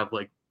they'll have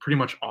like pretty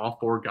much all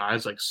four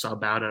guys like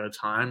sub out at a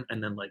time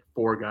and then like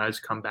four guys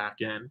come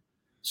back in.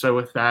 So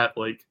with that,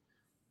 like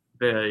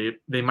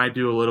they might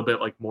do a little bit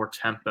like more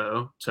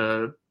tempo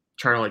to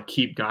try to like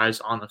keep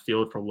guys on the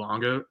field for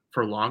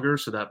longer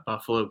so that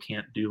Buffalo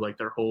can't do like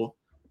their whole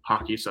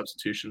hockey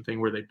substitution thing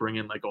where they bring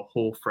in like a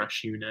whole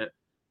fresh unit.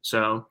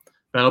 So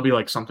that'll be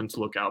like something to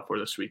look out for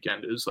this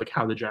weekend is like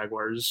how the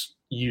Jaguars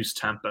use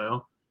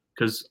tempo.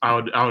 Because I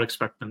would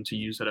expect them to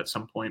use it at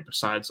some point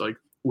besides like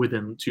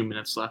within 2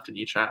 minutes left in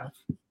each half.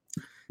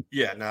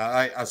 Yeah, no,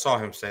 I saw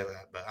him say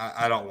that, but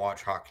I don't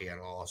watch hockey at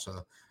all,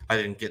 so I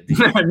didn't get the.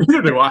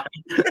 Neither do I.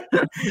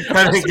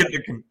 I didn't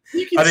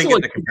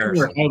get the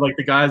comparison. Like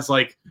the guys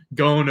like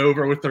going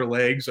over with their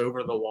legs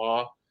over the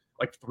wall,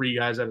 like three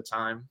guys at a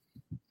time.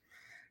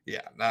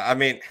 Yeah, no, I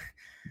mean,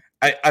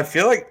 I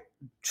feel like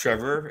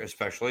Trevor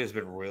especially has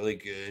been really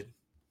good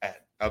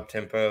at up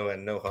tempo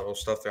and no huddle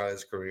stuff throughout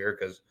his career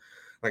because.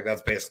 Like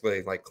that's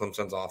basically like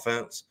Clemson's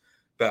offense.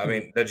 But I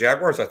mean, the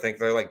Jaguars, I think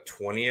they're like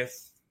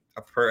 20th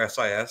per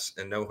SIS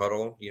and no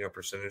huddle,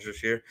 percentage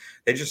this year.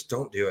 They just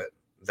don't do it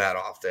that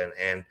often.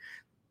 And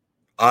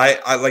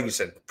I like you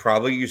said,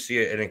 probably you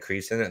see an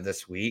increase in it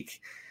this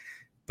week.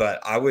 But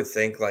I would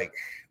think like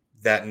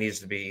that needs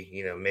to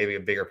be, maybe a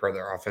bigger part of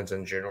their offense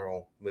in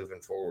general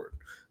moving forward.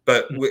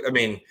 But I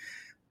mean,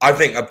 I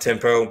think up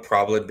tempo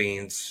probably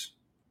means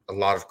a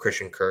lot of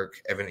Christian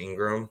Kirk, Evan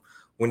Ingram.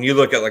 When you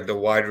look at like the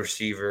wide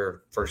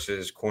receiver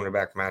versus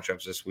cornerback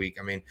matchups this week,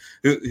 I mean,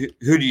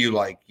 who do you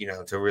like,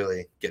 to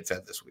really get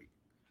fed this week?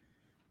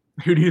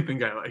 Who do you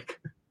think I like?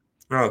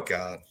 Oh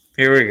God,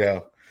 here we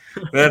go.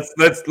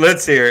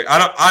 Let's hear it.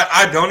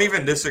 I don't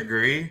even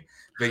disagree,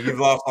 but you've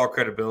lost all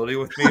credibility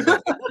with me.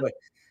 But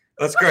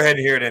let's go ahead and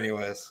hear it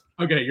anyways.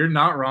 Okay, you're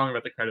not wrong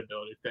about the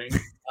credibility thing.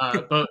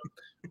 But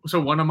so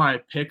one of my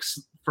picks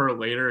for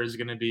later is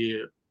going to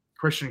be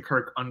Christian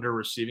Kirk under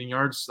receiving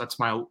yards. That's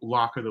my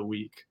lock of the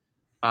week.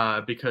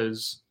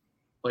 Because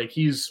like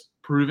he's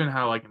proven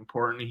how like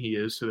important he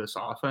is to this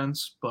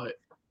offense, but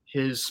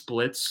his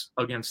splits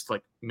against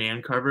like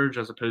man coverage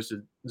as opposed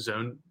to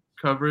zone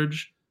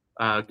coverage,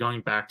 going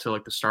back to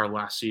like the start of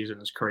last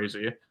season is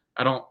crazy.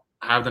 I don't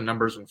have the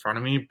numbers in front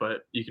of me,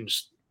 but you can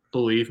just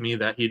believe me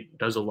that he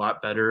does a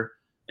lot better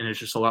and is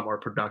just a lot more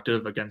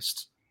productive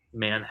against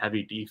man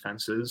heavy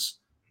defenses.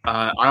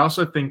 I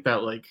also think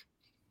that like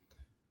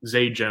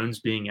Zay Jones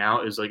being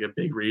out is like a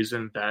big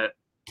reason that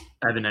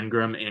Evan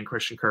Ingram and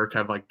Christian Kirk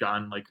have like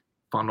gotten like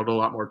funneled a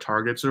lot more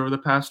targets over the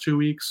past 2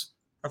 weeks.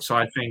 So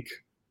I think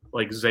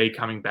like Zay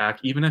coming back,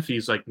 even if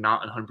he's like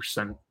not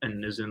 100%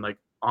 and isn't like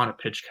on a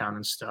pitch count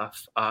and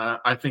stuff,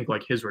 I think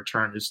like his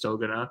return is still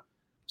gonna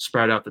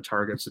spread out the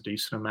targets a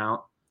decent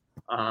amount.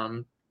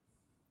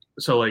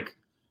 So like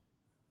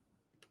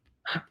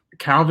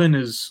Calvin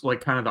is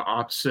like kind of the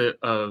opposite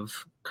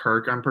of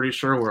Kirk, I'm pretty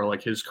sure, where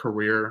like his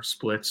career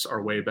splits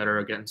are way better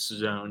against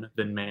zone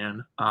than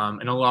man.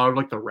 And a lot of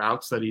like the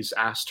routes that he's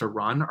asked to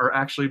run are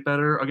actually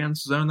better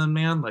against zone than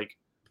man. Like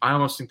I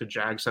almost think the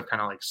Jags have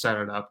kind of like set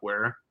it up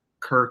where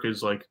Kirk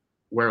is like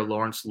where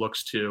Lawrence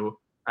looks to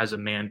as a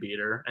man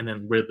beater, and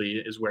then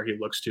Ridley is where he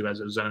looks to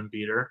as a zone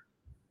beater.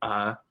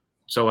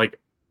 So like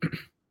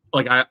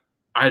I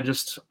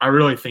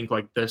really think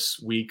like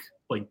this week,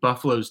 like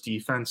Buffalo's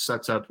defense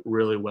sets up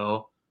really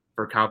well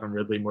for Calvin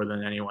Ridley more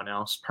than anyone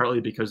else, partly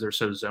because they're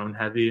so zone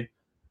heavy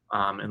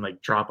and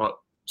like drop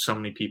up so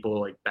many people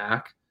like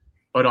back,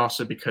 but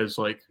also because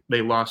like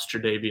they lost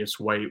Tre'Davious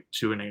White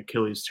to an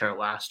Achilles tear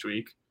last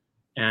week.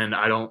 And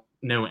I don't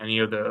know any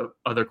of the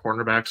other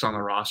cornerbacks on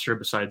the roster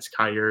besides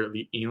Kyer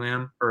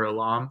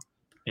Elam,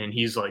 and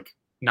he's like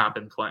not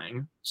been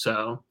playing.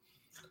 So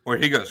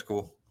where'd he go to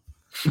school?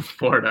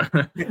 Florida.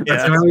 That's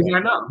the only reason I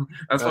know.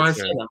 That's why I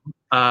said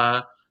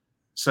him.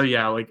 So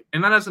yeah, like,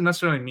 and that doesn't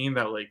necessarily mean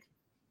that like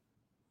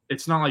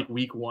it's not like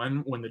week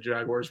one when the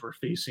Jaguars were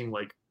facing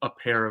like a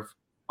pair of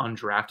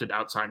undrafted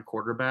outside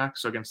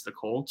quarterbacks against the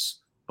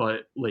Colts,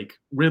 but like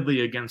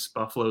Ridley against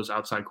Buffalo's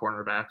outside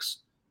cornerbacks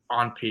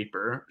on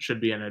paper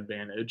should be an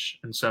advantage.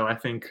 And so I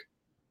think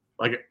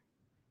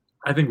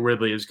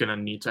Ridley is going to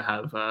need to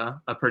have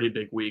a pretty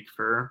big week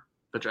for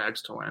the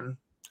Jags to win.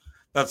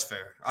 That's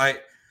fair. I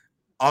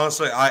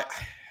honestly,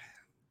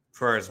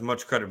 for as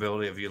much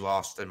credibility as you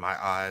lost in my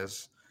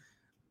eyes,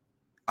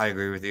 I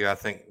agree with you. I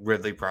think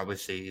Ridley probably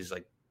sees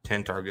like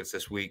 10 targets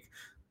this week,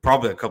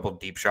 probably a couple of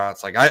deep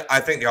shots. Like I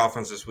think the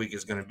offense this week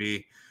is going to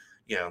be,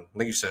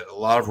 like you said, a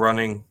lot of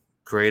running,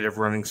 creative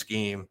running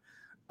scheme,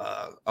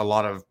 a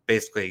lot of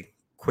basically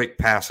quick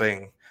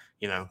passing,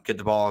 get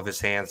the ball off his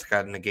hands to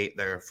kind of negate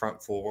their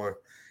front four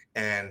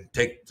and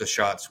take the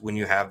shots when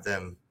you have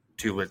them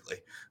to Ridley.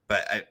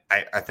 But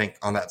I think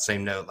on that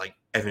same note, like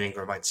Evan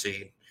Ingram might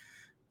see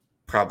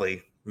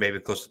probably maybe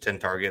close to 10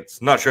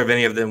 targets. Not sure if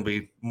any of them will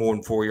be more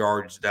than 4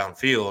 yards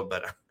downfield,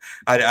 but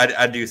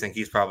I do think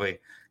he's probably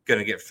going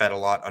to get fed a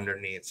lot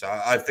underneath. So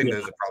I think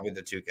those are probably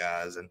the two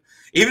guys. And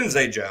even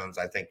Zay Jones,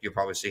 I think you'll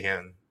probably see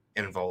him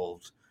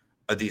involved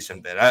a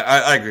decent bit.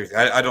 I agree with you.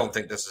 I don't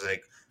think this is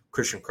a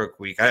Christian Kirk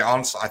week.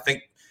 I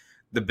think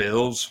the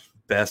Bills'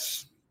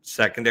 best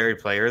secondary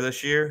player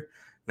this year,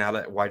 now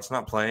that White's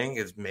not playing,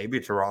 is maybe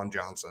Teron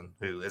Johnson,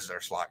 who is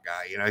their slot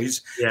guy.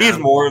 He's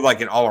more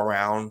like an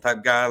all-around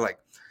type guy. Like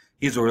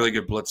he's a really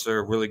good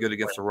blitzer, really good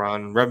against the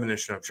run,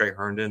 reminiscent of Trey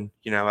Herndon,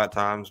 at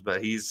times,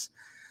 but he's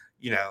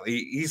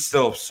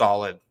still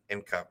solid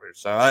in coverage.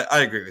 So I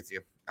agree with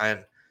you.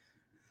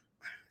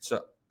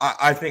 So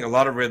I think a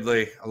lot of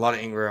Ridley, a lot of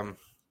Ingram.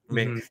 I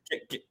mean,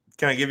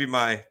 can I give you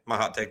my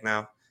hot take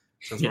now,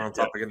 since we're on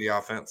topic of the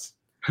offense?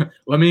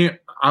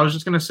 I was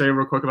just going to say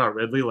real quick about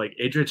Ridley, like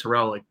AJ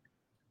Terrell, like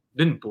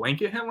didn't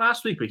blanket him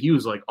last week, but he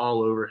was like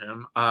all over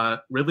him.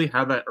 Ridley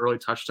had that early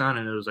touchdown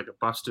and it was like a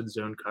busted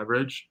zone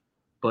coverage,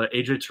 but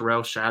AJ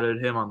Terrell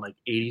shadowed him on like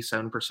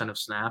 87% of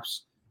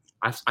snaps.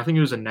 I think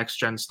it was a next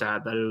gen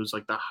stat that it was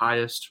like the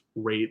highest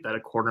rate that a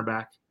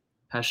cornerback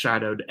has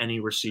shadowed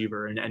any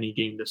receiver in any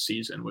game this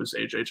season was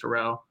AJ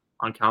Terrell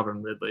on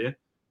Calvin Ridley.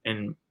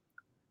 And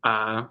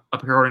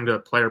according to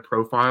Player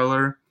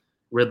Profiler,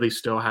 Ridley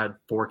still had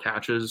 4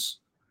 catches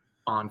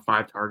on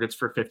 5 targets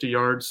for 50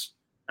 yards.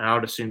 And I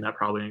would assume that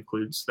probably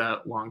includes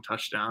that long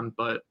touchdown.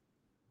 But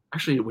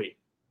actually, wait,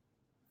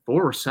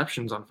 4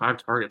 receptions on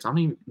 5 targets. I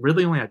mean,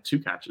 Ridley only had 2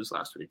 catches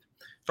last week.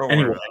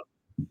 Anyway,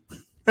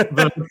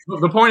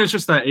 the point is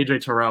just that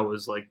AJ Terrell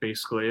was like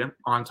basically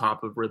on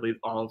top of Ridley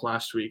all of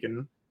last week,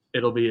 and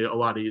it'll be a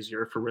lot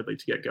easier for Ridley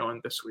to get going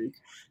this week.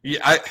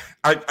 Yeah,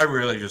 I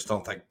really just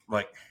don't think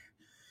like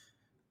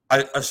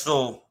I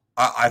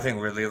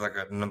think Ridley is like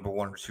a number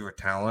 1 receiver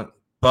talent,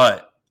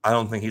 but I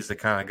don't think he's the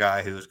kind of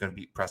guy who's going to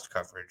beat press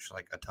coverage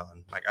like a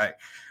ton. Like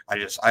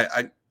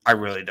I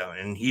really don't.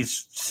 And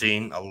he's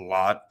seen a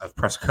lot of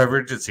press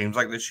coverage, it seems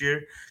like this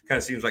year. Kind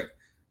of seems like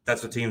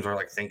that's what teams are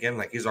like thinking.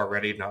 Like he's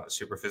already not a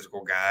super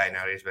physical guy.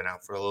 Now that he's been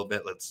out for a little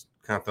bit, let's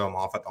kind of throw him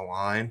off at the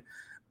line.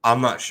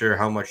 I'm not sure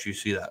how much you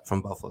see that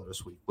from Buffalo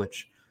this week,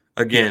 which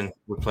again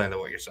would play into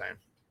what you're saying.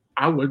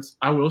 I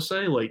will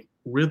say like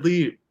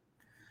Ridley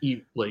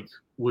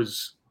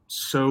was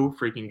so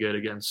freaking good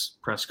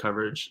against press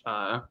coverage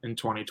in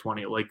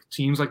 2020. Like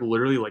teams like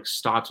literally like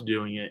stopped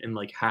doing it and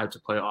like had to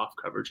play off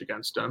coverage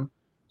against him.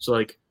 So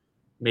like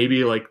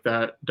maybe like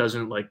that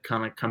doesn't like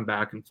kind of come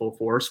back in full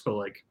force, but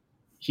like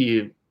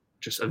he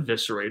just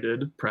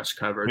eviscerated press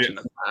coverage in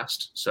the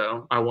past.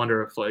 So I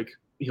wonder if like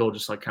he'll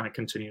just like kind of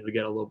continue to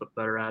get a little bit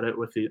better at it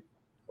with a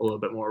little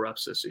bit more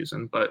reps this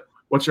season. But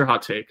what's your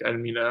hot take? I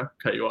didn't mean to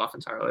cut you off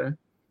entirely.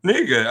 No,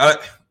 you're good.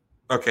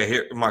 Okay,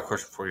 here my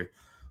question for you.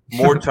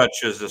 More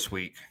touches this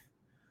week.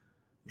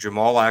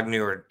 Jamal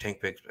Agnew or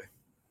Tank Bigsby?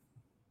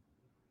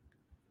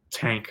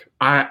 Tank.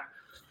 I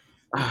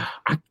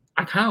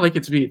kind of like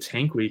it to be a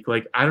Tank week.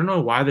 Like, I don't know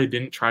why they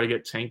didn't try to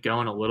get Tank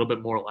going a little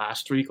bit more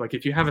last week. Like,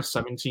 if you have a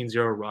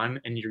 17-0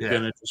 run and you're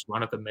going to just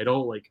run at the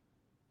middle, like,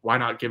 why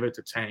not give it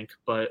to Tank?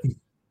 But,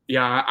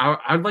 yeah,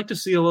 I'd like to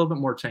see a little bit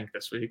more Tank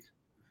this week.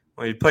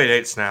 Well, you played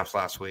 8 snaps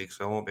last week,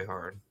 so it won't be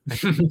hard. I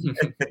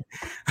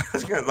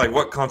was going to like,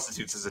 what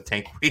constitutes as a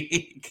Tank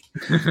week?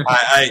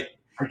 I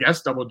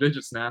guess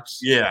double-digit snaps.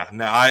 Yeah,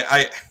 no,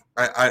 I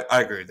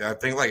agree. I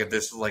think like if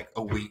this is like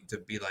a week to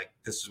be like,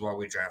 this is why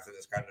we drafted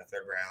this guy in the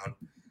third round.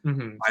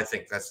 Mm-hmm. I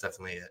think that's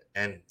definitely it.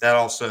 And that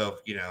also,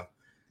 you know,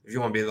 if you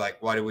want to be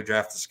like, why did we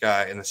draft this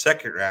guy in the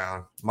second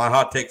round? My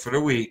hot take for the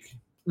week: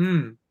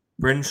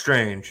 Brendan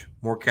Strange,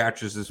 more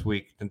catches this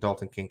week than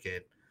Dalton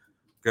Kincaid.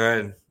 Go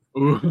ahead.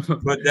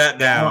 Put that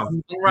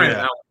down. Right.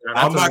 Yeah.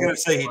 I'm not going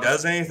to say he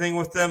does anything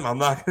with them. I'm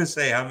not going to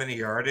say how many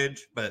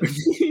yardage, but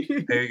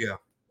there you go.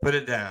 Put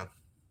it down.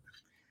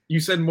 You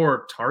said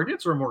more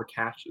targets or more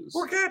catches?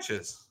 More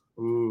catches.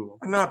 Ooh.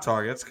 Not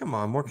targets. Come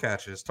on, more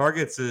catches.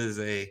 Targets is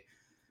a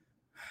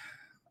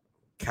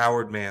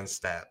coward man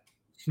stat.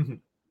 you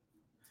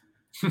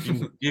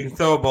can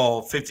throw a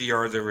ball 50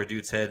 yards over a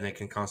dude's head and it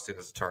can constitute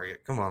as a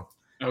target. Come on.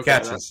 Okay,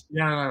 catches.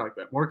 I like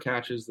that. More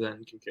catches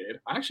than Kincaid.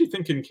 I actually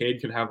think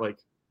Kincaid could have like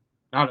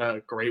not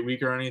a great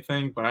week or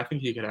anything, but I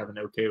think he could have an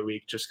okay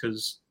week just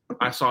because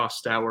I saw a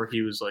stat where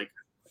he was like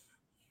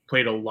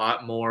played a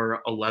lot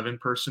more 11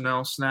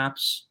 personnel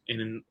snaps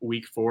in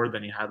week 4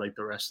 than he had like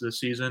the rest of the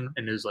season,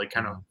 and is like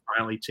kind of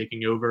finally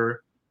taking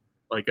over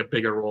like a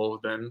bigger role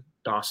than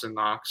Dawson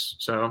Knox.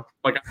 So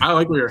like I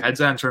like where your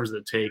head's at in terms of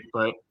the take,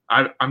 but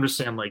I'm just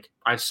saying like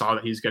I saw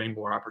that he's getting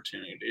more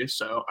opportunities,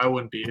 so I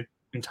wouldn't be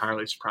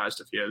entirely surprised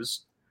if he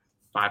has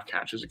 5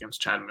 catches against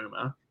Chad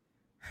Muma.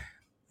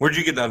 Where'd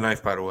you get that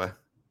knife, by the way?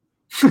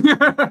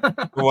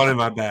 The one in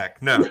my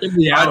back. No,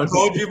 I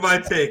told you my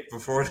take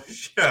before the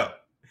show.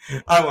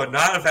 I would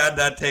not have had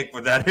that take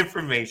with that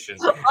information,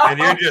 and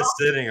you're just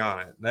sitting on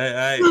it.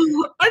 I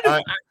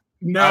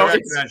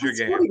recognize your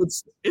game.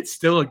 It's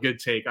still a good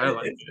take. I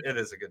like it. It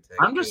is a good take.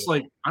 I'm just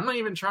like I'm not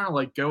even trying to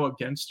like go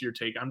against your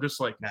take. I'm just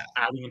like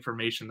adding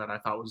information that I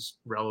thought was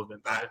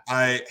relevant.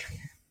 I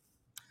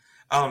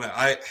don't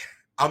know.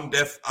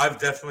 I've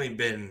definitely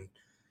been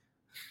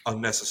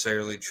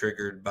unnecessarily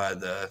triggered by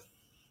the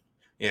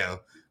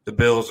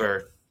Bills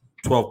are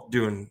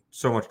doing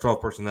so much 12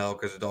 personnel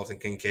because of Dalton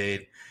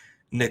Kincaid.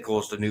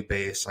 Nickel's the new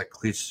base, like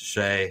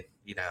cliche,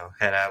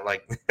 head out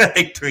like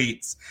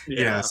tweets,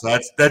 so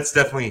that's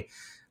definitely,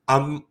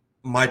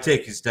 my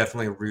take is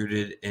definitely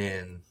rooted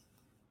in,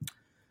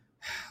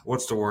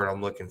 what's the word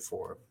I'm looking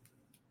for?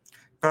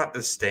 Not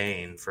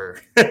disdain for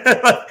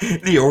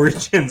the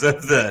origins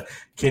of the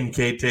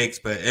Kincaid takes,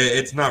 but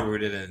it's not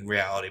rooted in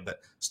reality, but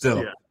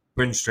still,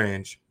 Brendan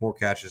Strange, more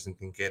catches than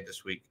Kincaid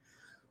this week.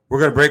 We're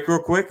going to break real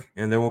quick,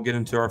 and then we'll get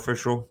into our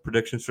official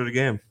predictions for the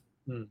game.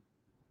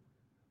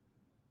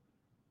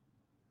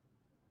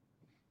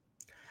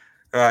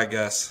 All right,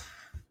 Gus.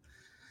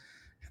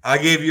 I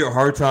gave you a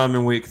hard time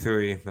in week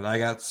 3, but I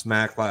got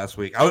smacked last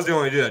week. I was the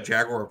only dude at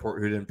JaguarReport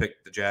who didn't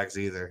pick the Jags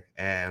either.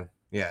 And,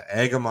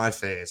 egg on my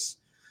face.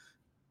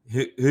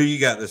 Who you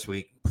got this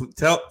week?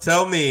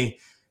 Tell me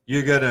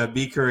you're going to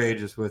be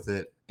courageous with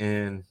it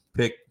and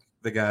pick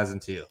the guys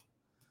in teal.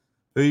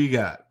 Who you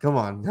got? Come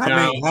on.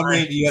 How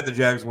many do you got the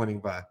Jags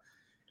winning by?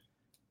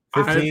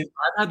 15?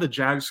 I've had the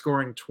Jags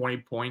scoring 20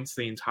 points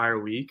the entire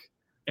week.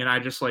 And I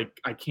just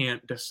I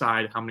can't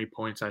decide how many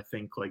points I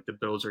think like the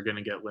Bills are going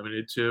to get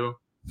limited to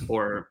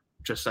or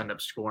just end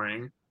up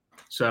scoring.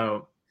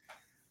 So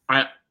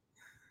I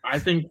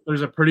think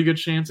there's a pretty good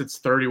chance it's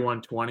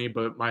 31-20,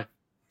 but my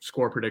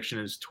score prediction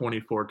is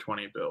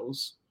 24-20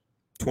 Bills.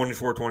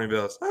 24-20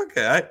 Bills.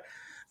 Okay.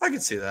 I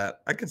can see that.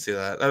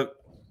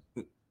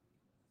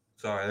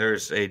 Sorry,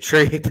 there's a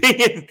tree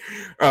being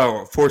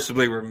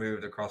forcibly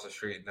removed across the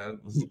street. No,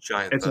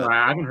 giant. It's all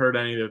right. I haven't heard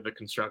any of the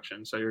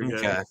construction, so you're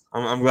good. Okay,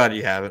 I'm glad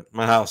you haven't.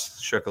 My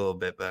house shook a little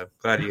bit, but I'm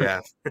glad you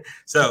have.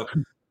 So,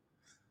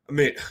 I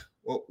mean,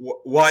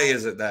 why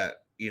is it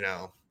that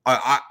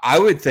I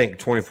would think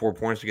 24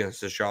 points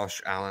against this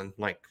Josh Allen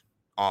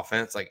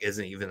offense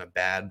isn't even a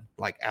bad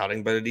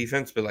outing by the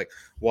defense, but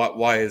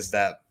why is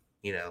that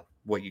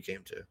what you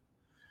came to?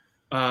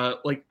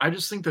 I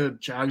just think the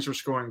Jags are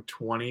scoring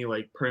 20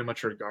 pretty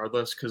much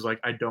regardless because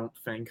I don't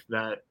think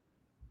that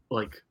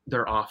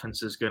their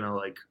offense is gonna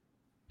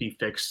be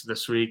fixed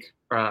this week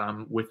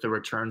with the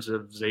returns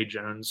of Zay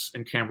Jones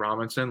and Cam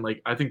Robinson.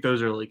 I think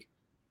those are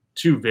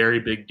 2 very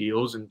big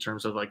deals in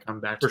terms of come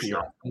back to the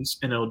offense,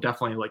 and it'll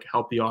definitely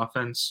help the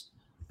offense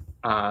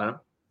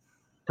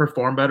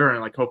perform better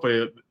and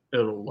hopefully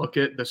it'll look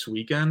it this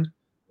weekend.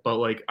 But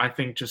I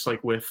think just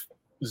with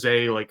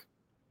Zay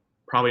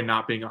probably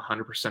not being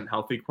 100%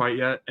 healthy quite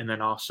yet. And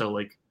then also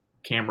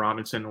Cam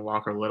Robinson and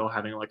Walker Little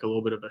having a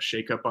little bit of a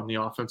shakeup on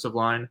the offensive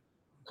line.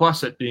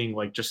 Plus it being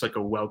just a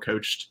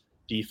well-coached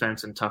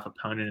defense and tough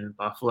opponent in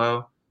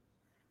Buffalo.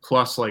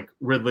 Plus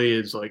Ridley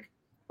is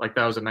that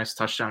was a nice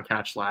touchdown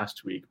catch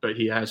last week, but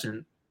he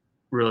hasn't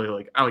really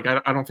like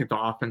I don't think the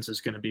offense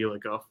is going to be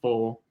like a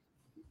full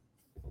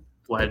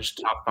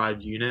fledged top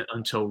 5 unit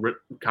until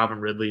Calvin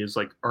Ridley is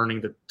like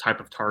earning the type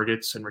of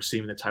targets and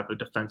receiving the type of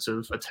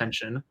defensive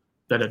attention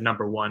that a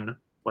number 1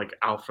 like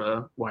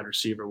alpha wide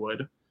receiver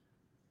would.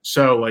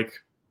 So like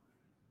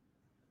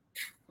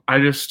I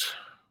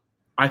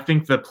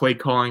think the play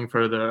calling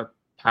for the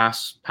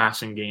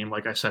passing game,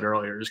 like I said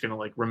earlier, is going to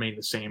like remain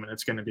the same, and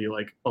it's going to be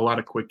like a lot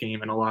of quick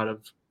game and a lot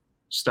of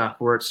stuff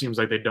where it seems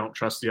like they don't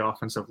trust the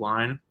offensive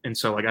line. And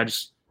so like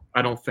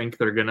I don't think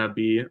they're going to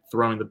be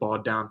throwing the ball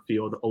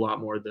downfield a lot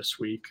more this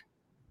week.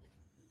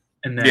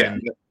 And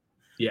then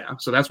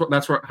so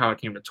that's how it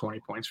came to 20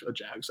 points for the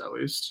Jags at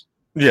least.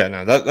 Yeah,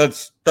 no,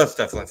 that's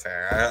definitely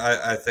fair.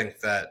 I think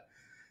that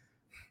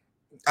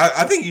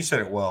I think you said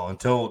it well.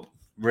 Until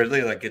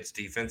Ridley like gets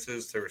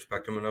defenses to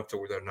respect him enough to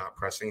where they're not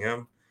pressing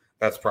him,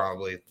 that's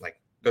probably like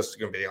this is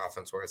going to be the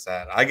offense where it's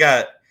at. I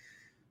got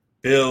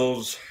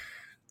Bills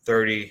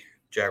 30,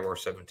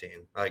 Jaguars 17.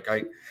 Like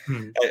I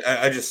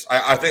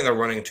think they're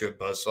running into a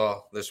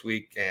buzzsaw this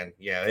week, and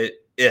yeah,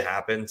 it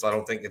happens. I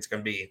don't think it's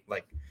going to be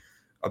like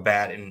a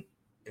bad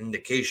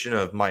indication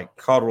of Mike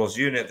Caldwell's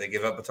unit. They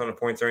give up a ton of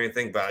points or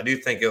anything, but I do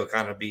think it'll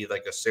kind of be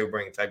like a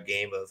sobering type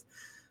game of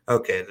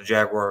okay, the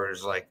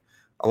Jaguars like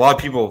a lot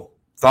of people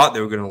thought they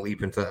were going to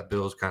leap into that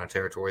Bills kind of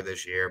territory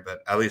this year,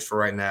 but at least for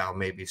right now,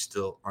 maybe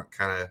still aren't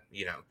kind of,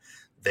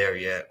 there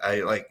yet.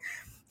 I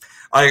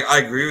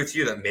agree with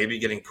you that maybe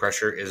getting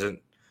pressure isn't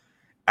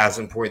as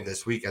important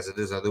this week as it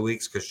is other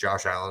weeks because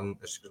Josh Allen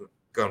is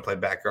going to play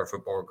backyard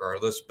football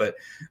regardless. But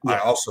I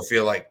also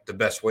feel like the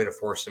best way to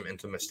force him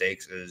into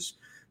mistakes is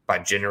by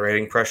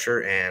generating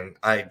pressure. And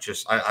I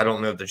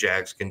don't know if the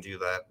Jags can do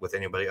that with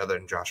anybody other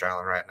than Josh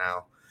Allen right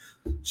now.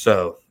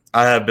 So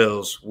I have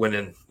Bills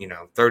winning,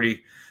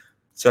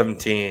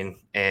 30-17,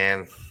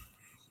 and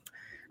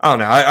I don't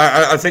know.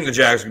 I think the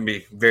Jags are going to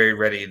be very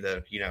ready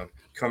to,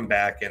 come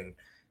back and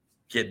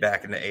get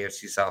back in the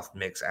AFC South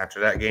mix after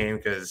that game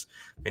because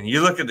when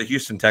you look at the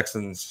Houston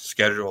Texans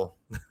schedule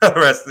the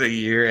rest of the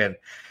year, and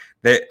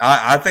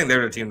I think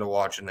they're the team to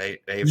watch in the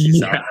AFC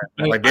South.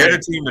 Like they're the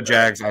team of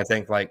Jags. I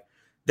think like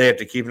they have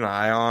to keep an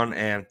eye on,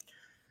 and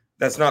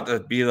that's not to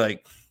be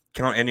like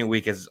count any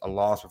week as a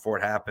loss before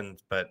it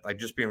happens, but like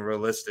just being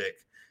realistic,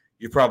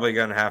 you're probably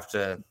going to have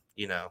to,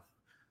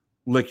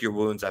 lick your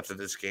wounds after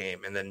this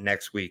game, and then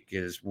next week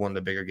is one of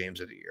the bigger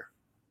games of the year.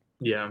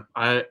 Yeah,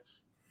 I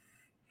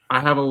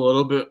have a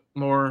little bit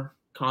more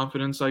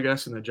confidence, I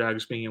guess, in the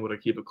Jags being able to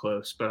keep it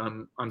close, but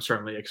I'm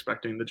certainly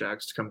expecting the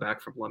Jags to come back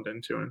from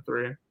London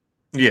 2-3.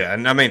 Yeah,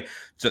 and I mean,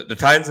 so the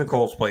Titans and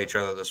Colts play each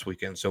other this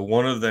weekend, so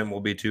one of them will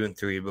be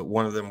 2-3, but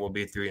one of them will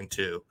be 3-2.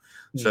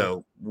 Mm-hmm.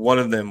 So one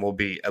of them will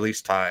be at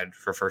least tied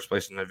for first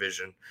place in the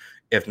division,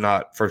 if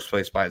not first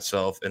place by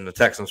itself. And the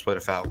Texans play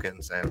the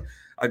Falcons, and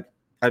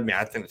I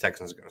think the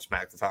Texans are going to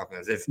smack the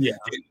Falcons.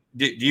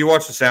 Do you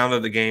watch the sound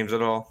of the games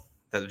at all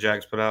that the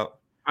Jags put out?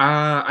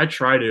 I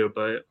try to,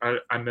 but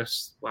I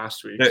missed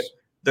last week.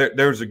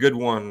 There was a good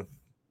one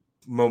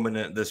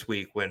moment this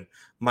week when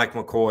Mike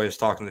McCoy is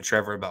talking to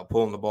Trevor about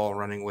pulling the ball and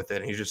running with it,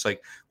 and he's just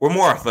like, "We're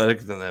more athletic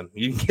than them.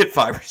 You can get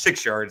 5 or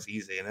 6 yards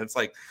easy," and it's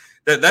like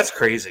that's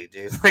crazy,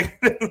 dude. Like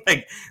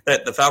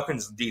that the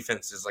Falcons'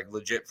 defense is like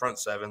legit front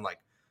seven, like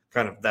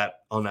kind of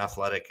that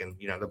unathletic, and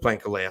they're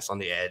playing Calais on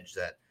the edge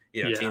that.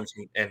 Teams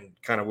and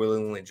kind of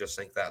willingly just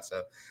think that.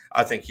 So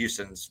I think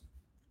Houston's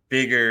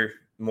bigger,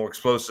 more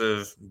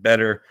explosive,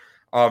 better.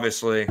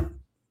 Obviously,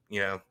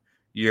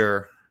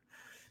 your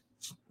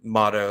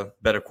motto,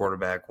 better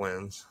quarterback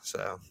wins.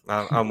 So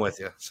I'm with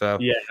you. So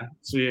yeah.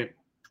 See,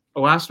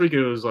 last week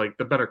it was like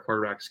the better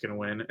quarterback is going to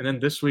win. And then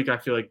this week I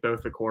feel like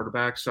both the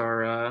quarterbacks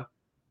are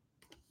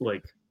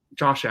like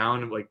Josh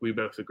Allen, like we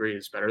both agree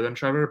is better than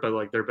Trevor, but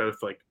like they're both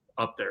like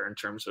up there in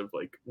terms of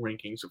like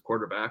rankings of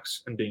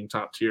quarterbacks and being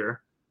top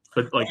tier.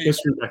 But like this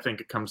week, I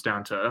think it comes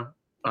down to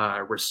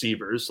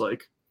receivers,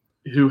 like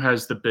who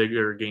has the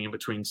bigger game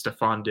between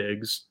Stephon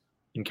Diggs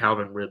and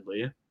Calvin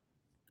Ridley,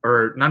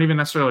 or not even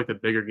necessarily like the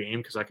bigger game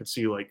because I could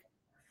see like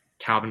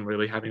Calvin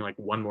Ridley having like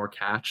one more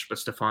catch, but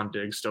Stephon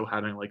Diggs still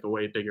having like a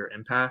way bigger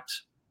impact.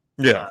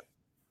 Yeah.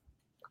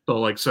 But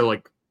like so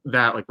like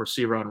that like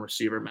receiver on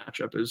receiver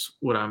matchup is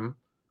what I'm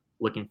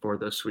looking for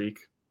this week,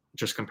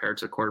 just compared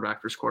to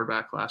quarterback versus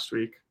quarterback last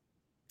week.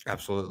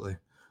 Absolutely.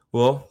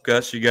 Well,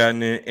 Gus, you got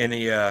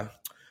any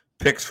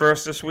picks for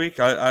us this week?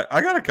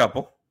 I got a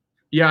couple.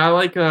 Yeah, I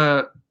like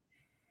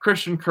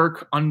Christian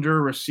Kirk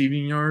under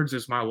receiving yards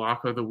is my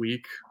lock of the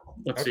week.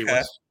 Let's see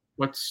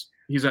what's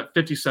he's at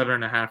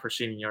 57.5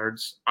 receiving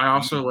yards. I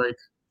also like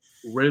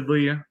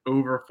Ridley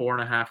over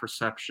 4.5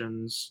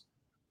 receptions.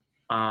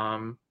 I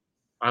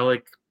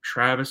like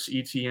Travis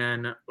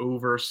Etienne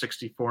over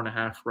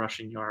 64.5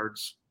 rushing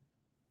yards.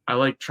 I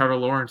like Trevor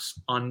Lawrence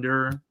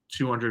under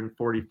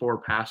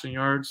 244 passing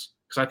yards.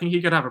 Because I think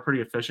he could have a pretty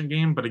efficient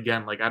game, but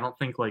again, like I don't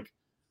think like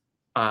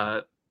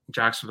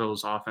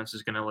Jacksonville's offense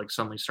is going to like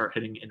suddenly start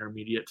hitting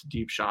intermediate to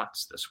deep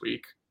shots this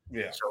week.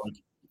 Yeah. So like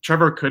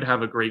Trevor could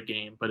have a great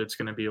game, but it's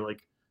going to be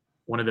like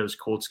one of those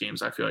Colts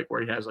games. I feel like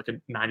where he has like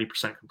a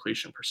 90%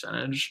 completion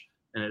percentage,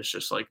 and it's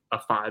just like a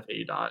 5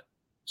 dot.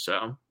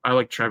 So I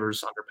like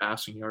Trevor's under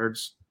passing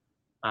yards.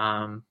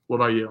 What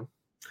about you?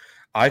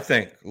 I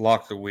think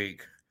lock of the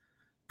week.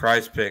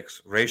 Prize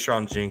picks,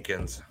 Rayshawn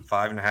Jenkins,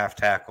 5.5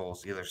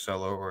 tackles, either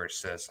solo or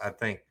assist. I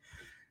think,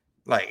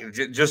 like,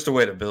 just the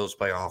way the Bills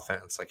play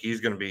offense, like, he's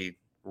going to be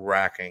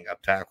racking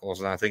up tackles,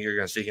 and I think you're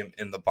going to see him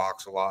in the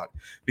box a lot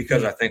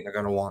because I think they're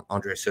going to want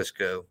Andre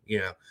Sisco,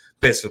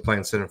 basically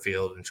playing center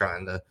field and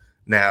trying to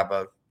nab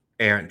a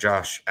errant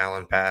Josh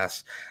Allen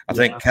pass. I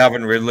think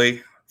Calvin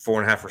Ridley,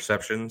 4.5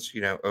 receptions,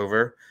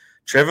 over.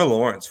 Trevor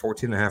Lawrence,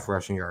 14.5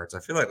 rushing yards. I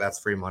feel like that's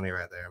free money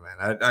right there,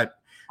 man.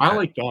 I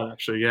like that,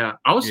 actually, yeah.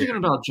 I was thinking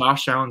about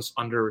Josh Allen's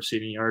under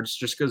receiving yards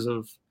just because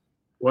of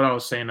what I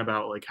was saying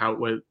about, like,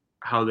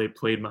 how they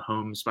played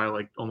Mahomes by,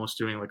 like, almost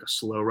doing, like, a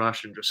slow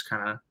rush and just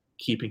kind of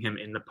keeping him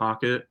in the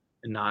pocket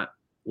and not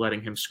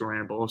letting him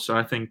scramble. So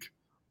I think,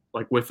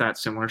 like, with that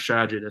similar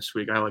strategy this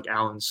week, I like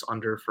Allen's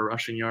under for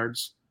rushing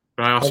yards,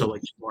 but I also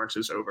like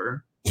Lawrence's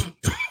over.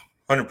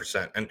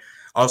 100%. And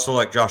also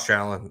like Josh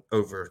Allen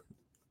over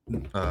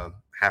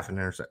half an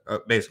interception.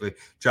 Basically,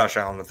 Josh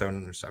Allen to throw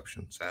an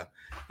interception. So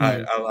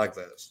I like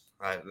those.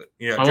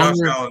 Josh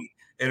Allen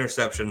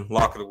interception,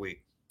 lock of the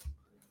week.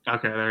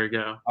 Okay, there you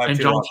go. And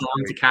Josh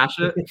Allen to catch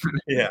it?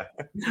 Yeah.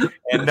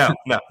 And no.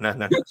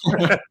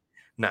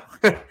 No.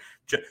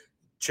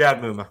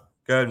 Chad Muma.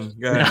 Go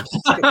ahead.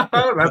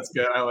 That's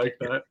good. I like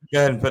that. Go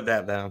ahead and put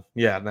that down.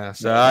 Yeah, no.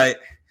 So I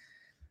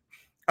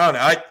don't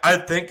know. I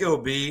think it'll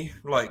be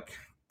like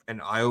an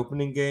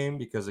eye-opening game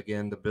because,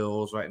 again, the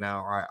Bills right now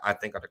are, I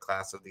think, are the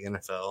class of the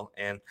NFL.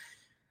 And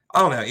I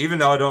don't know, even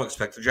though I don't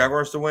expect the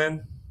Jaguars to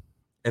win,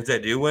 if they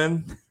do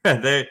win,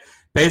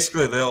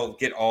 they'll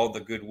get all the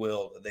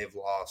goodwill that they've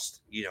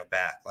lost,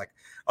 back. Like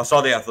I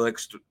saw the Athletic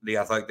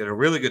did a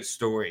really good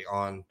story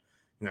on,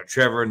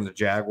 Trevor and the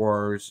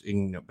Jaguars,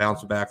 and,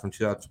 bouncing back from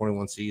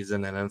 2021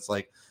 season. And it's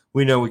like,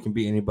 we know we can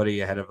beat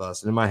anybody ahead of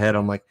us. And in my head,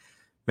 I'm like,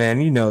 man,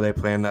 they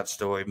planned that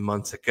story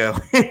months ago.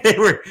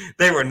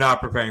 they were not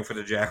preparing for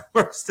the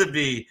Jaguars to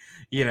be,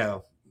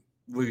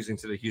 losing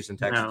to the Houston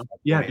Texans. No.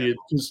 Yeah, dude.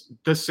 Because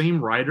the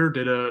same writer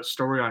did a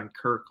story on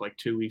Kirk like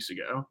 2 weeks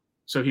ago.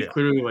 So he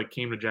clearly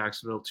came to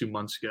Jacksonville 2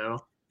 months ago.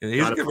 Yeah,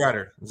 he's a good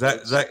writer.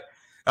 Zach,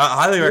 I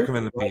highly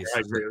recommend the piece. I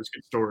agree. It was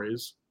good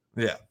stories.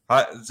 Yeah.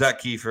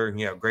 Zach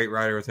Kiefer, great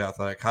writer with the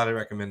Athletic. Highly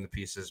recommend the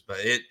pieces. But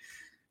it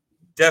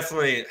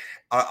definitely,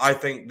 I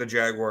think the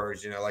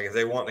Jaguars, if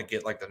they want to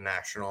get like the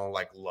national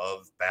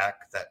love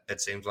back, that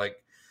it seems like,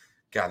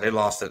 God, they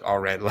lost it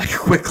already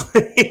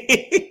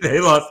quickly. They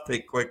lost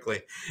it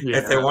quickly. Yeah.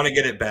 If they want to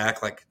get it back,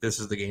 this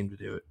is the game to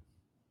do it.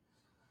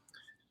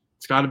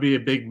 It's got to be a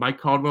big Mike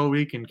Caldwell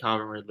week and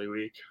Calvin Ridley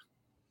week.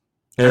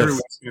 Yes. Every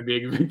week's going to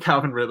be a big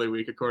Calvin Ridley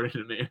week, according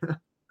to me.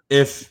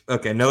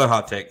 Another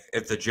hot take.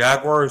 If the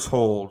Jaguars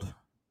hold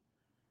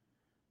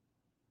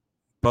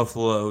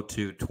Buffalo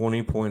to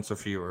 20 points or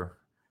fewer,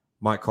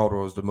 Mike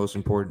Caldwell is the most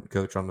important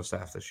coach on the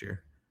staff this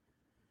year,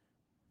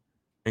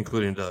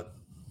 including Doug.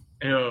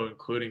 Oh,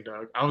 including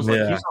Doug. I was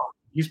like,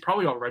 he's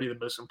probably already the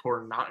most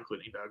important, not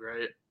including Doug,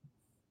 right?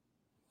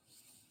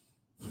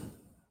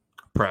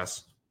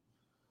 Press.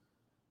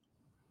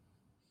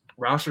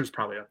 Rouster's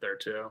probably up there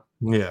too.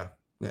 Yeah.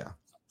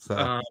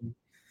 So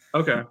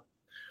okay.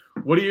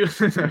 What do you?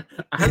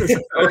 I had this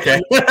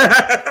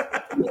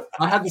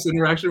I had this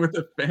interaction with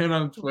a fan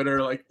on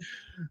Twitter,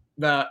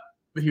 that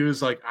he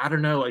was like, I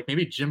don't know,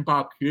 maybe Jim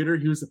Bob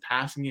Cooter. He was the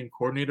passing game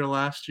coordinator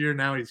last year.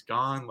 Now he's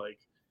gone.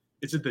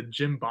 Is it the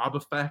Jim Bob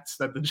effect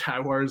that the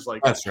Jaguars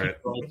That's right.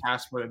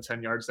 pass more than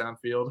 10 yards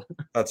downfield?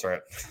 That's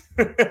right.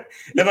 And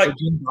the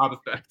Jim Bob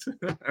effect.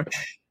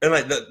 And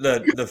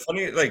the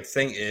funny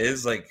thing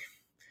is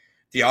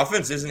the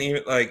offense isn't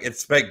even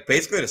it's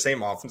basically the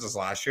same offense as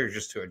last year,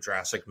 just to a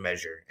drastic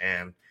measure,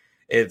 and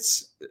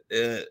it's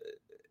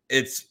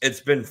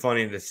been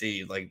funny to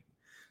see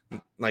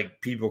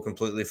people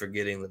completely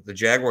forgetting that the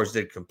Jaguars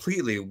did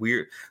completely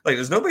weird.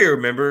 Does nobody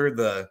remember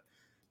the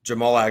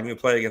Jamal Agnew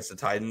play against the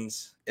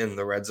Titans in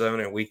the red zone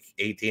in week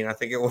 18? I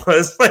think it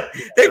was.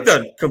 They've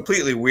done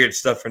completely weird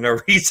stuff for no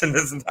reason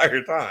this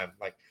entire time.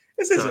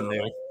 This isn't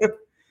new.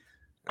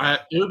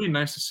 It would be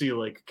nice to see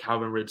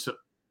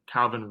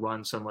Calvin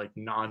run some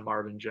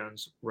non-Marvin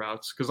Jones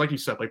routes, because like you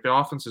said, the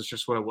offense is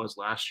just what it was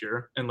last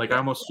year, and I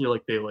almost feel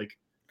like they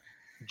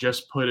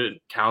just put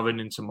Calvin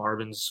into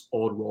Marvin's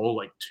old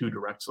role too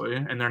directly,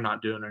 and they're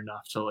not doing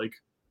enough to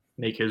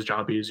make his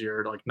job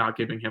easier, not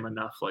giving him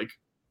enough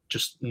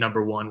just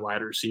number one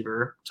wide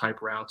receiver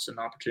type routes and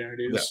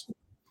opportunities.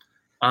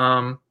 Yeah.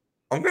 I'm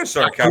gonna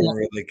start a Calvin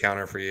Ridley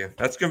counter for you.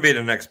 That's gonna be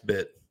the next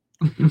bit.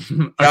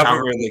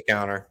 Calvin Ridley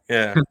counter.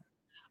 Yeah.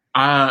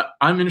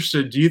 I'm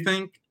interested. Do you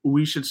think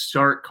we should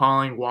start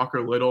calling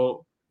Walker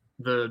Little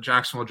the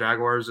Jacksonville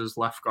Jaguars as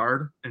left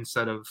guard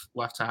instead of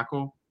left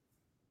tackle?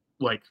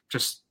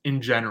 Just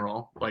in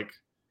general,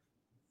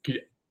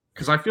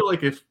 because I feel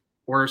if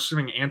we're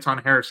assuming Anton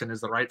Harrison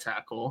is the right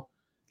tackle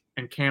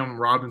and Cam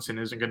Robinson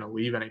isn't going to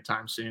leave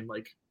anytime soon,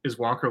 is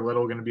Walker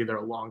Little going to be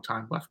their long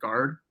time left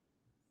guard?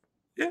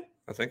 Yeah,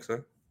 I think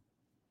so.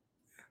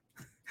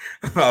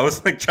 I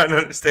was like trying to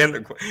understand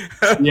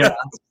the. Yeah.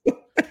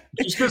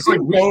 Just because like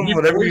we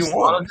whatever you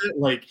want. It,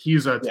 like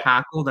he's a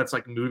tackle that's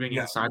like moving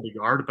inside the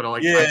guard, but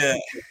like I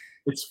think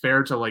it's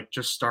fair to like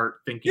just start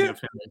thinking of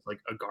him as like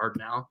a guard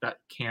now that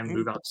can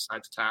move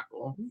outside to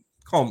tackle.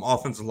 Call him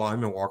offensive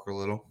lineman Walker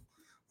Little.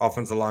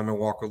 Offensive lineman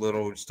Walker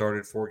Little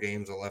started 4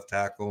 games at left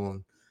tackle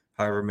and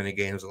however many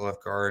games at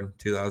left guard in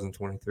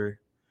 2023.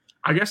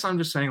 I guess I'm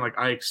just saying like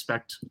I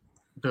expect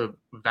the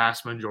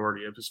vast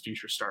majority of his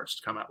future starts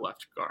to come at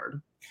left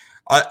guard.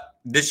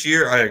 This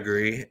year I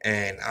agree,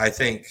 and I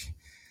think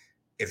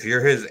if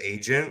you're his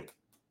agent,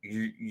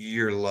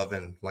 you're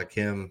loving like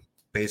him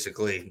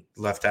basically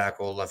left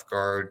tackle, left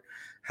guard,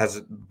 has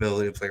the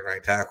ability to play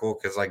right tackle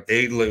because like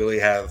they literally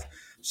have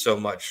so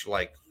much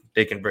like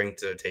they can bring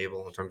to the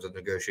table in terms of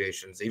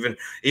negotiations. Even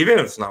if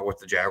it's not with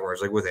the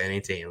Jaguars, like with any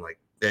team, like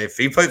if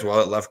he plays well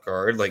at left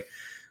guard, like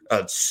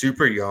a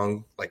super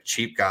young, like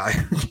cheap guy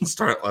can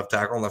start at left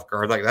tackle and left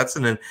guard, like that's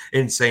an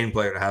insane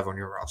player to have on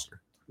your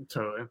roster.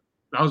 Totally.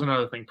 That was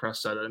another thing Press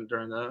said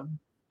during the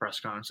press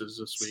conferences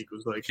this week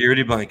was like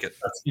security blanket.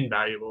 That's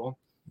invaluable.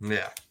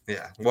 Yeah.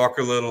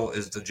 Walker Little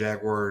is the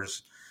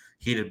Jaguars'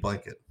 heated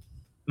blanket.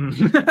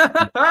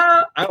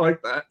 I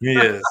like that. He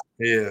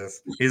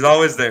is. He's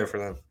always there for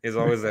them. You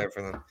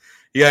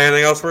got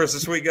anything else for us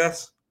this week,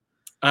 Gus?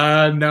 No,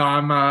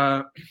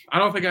 I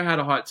don't think I had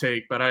a hot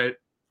take, but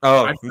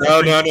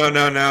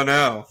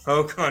no.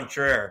 Au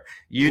contraire.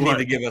 You need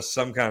to give us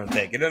some kind of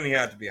take. It doesn't even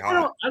have to be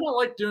hot. I don't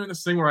like doing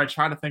this thing where I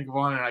try to think of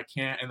one and I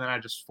can't, and then I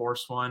just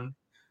force one.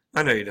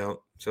 I know you don't.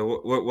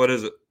 So what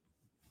is it?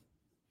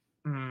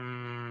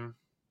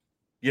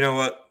 You know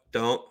what?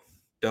 Don't.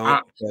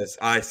 Because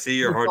I see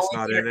your heart's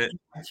not in it.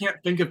 I can't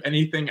think of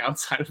anything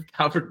outside of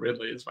Calvin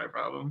Ridley is my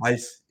problem.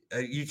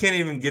 You can't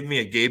even give me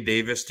a Gabe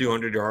Davis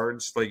 200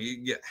 yards. Like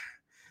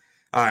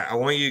all right, I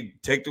want you to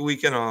take the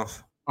weekend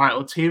off. All right,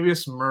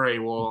 Latavius Murray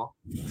will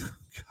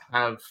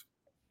have.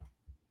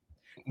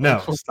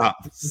 No, stop.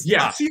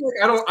 Yeah, see,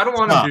 like, I don't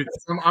want to do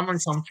this. I'm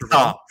uncomfortable.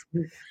 Stop.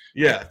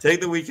 Yeah,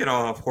 take the weekend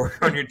off,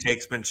 work on your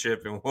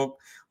takesmanship, and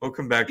we'll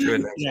come back to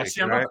it next week.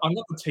 See, I'm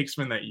not the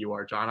takesman that you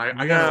are, John.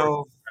 I got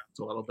a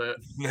little bit.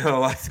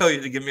 No, I tell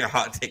you to give me a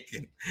hot take.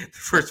 The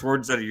first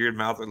words out of your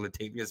mouth are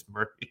Latavius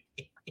Murray.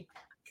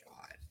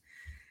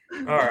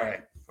 God. All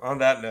right. On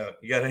that note,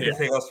 you got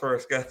anything else for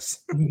us, guys?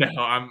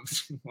 No.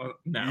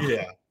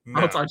 Yeah.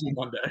 I'll talk to you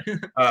Monday.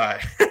 All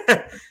right.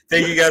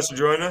 Thank you guys for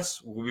joining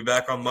us. We'll be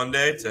back on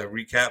Monday to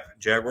recap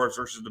Jaguars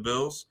versus the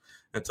Bills.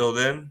 Until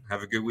then,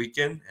 have a good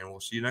weekend, and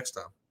we'll see you next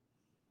time.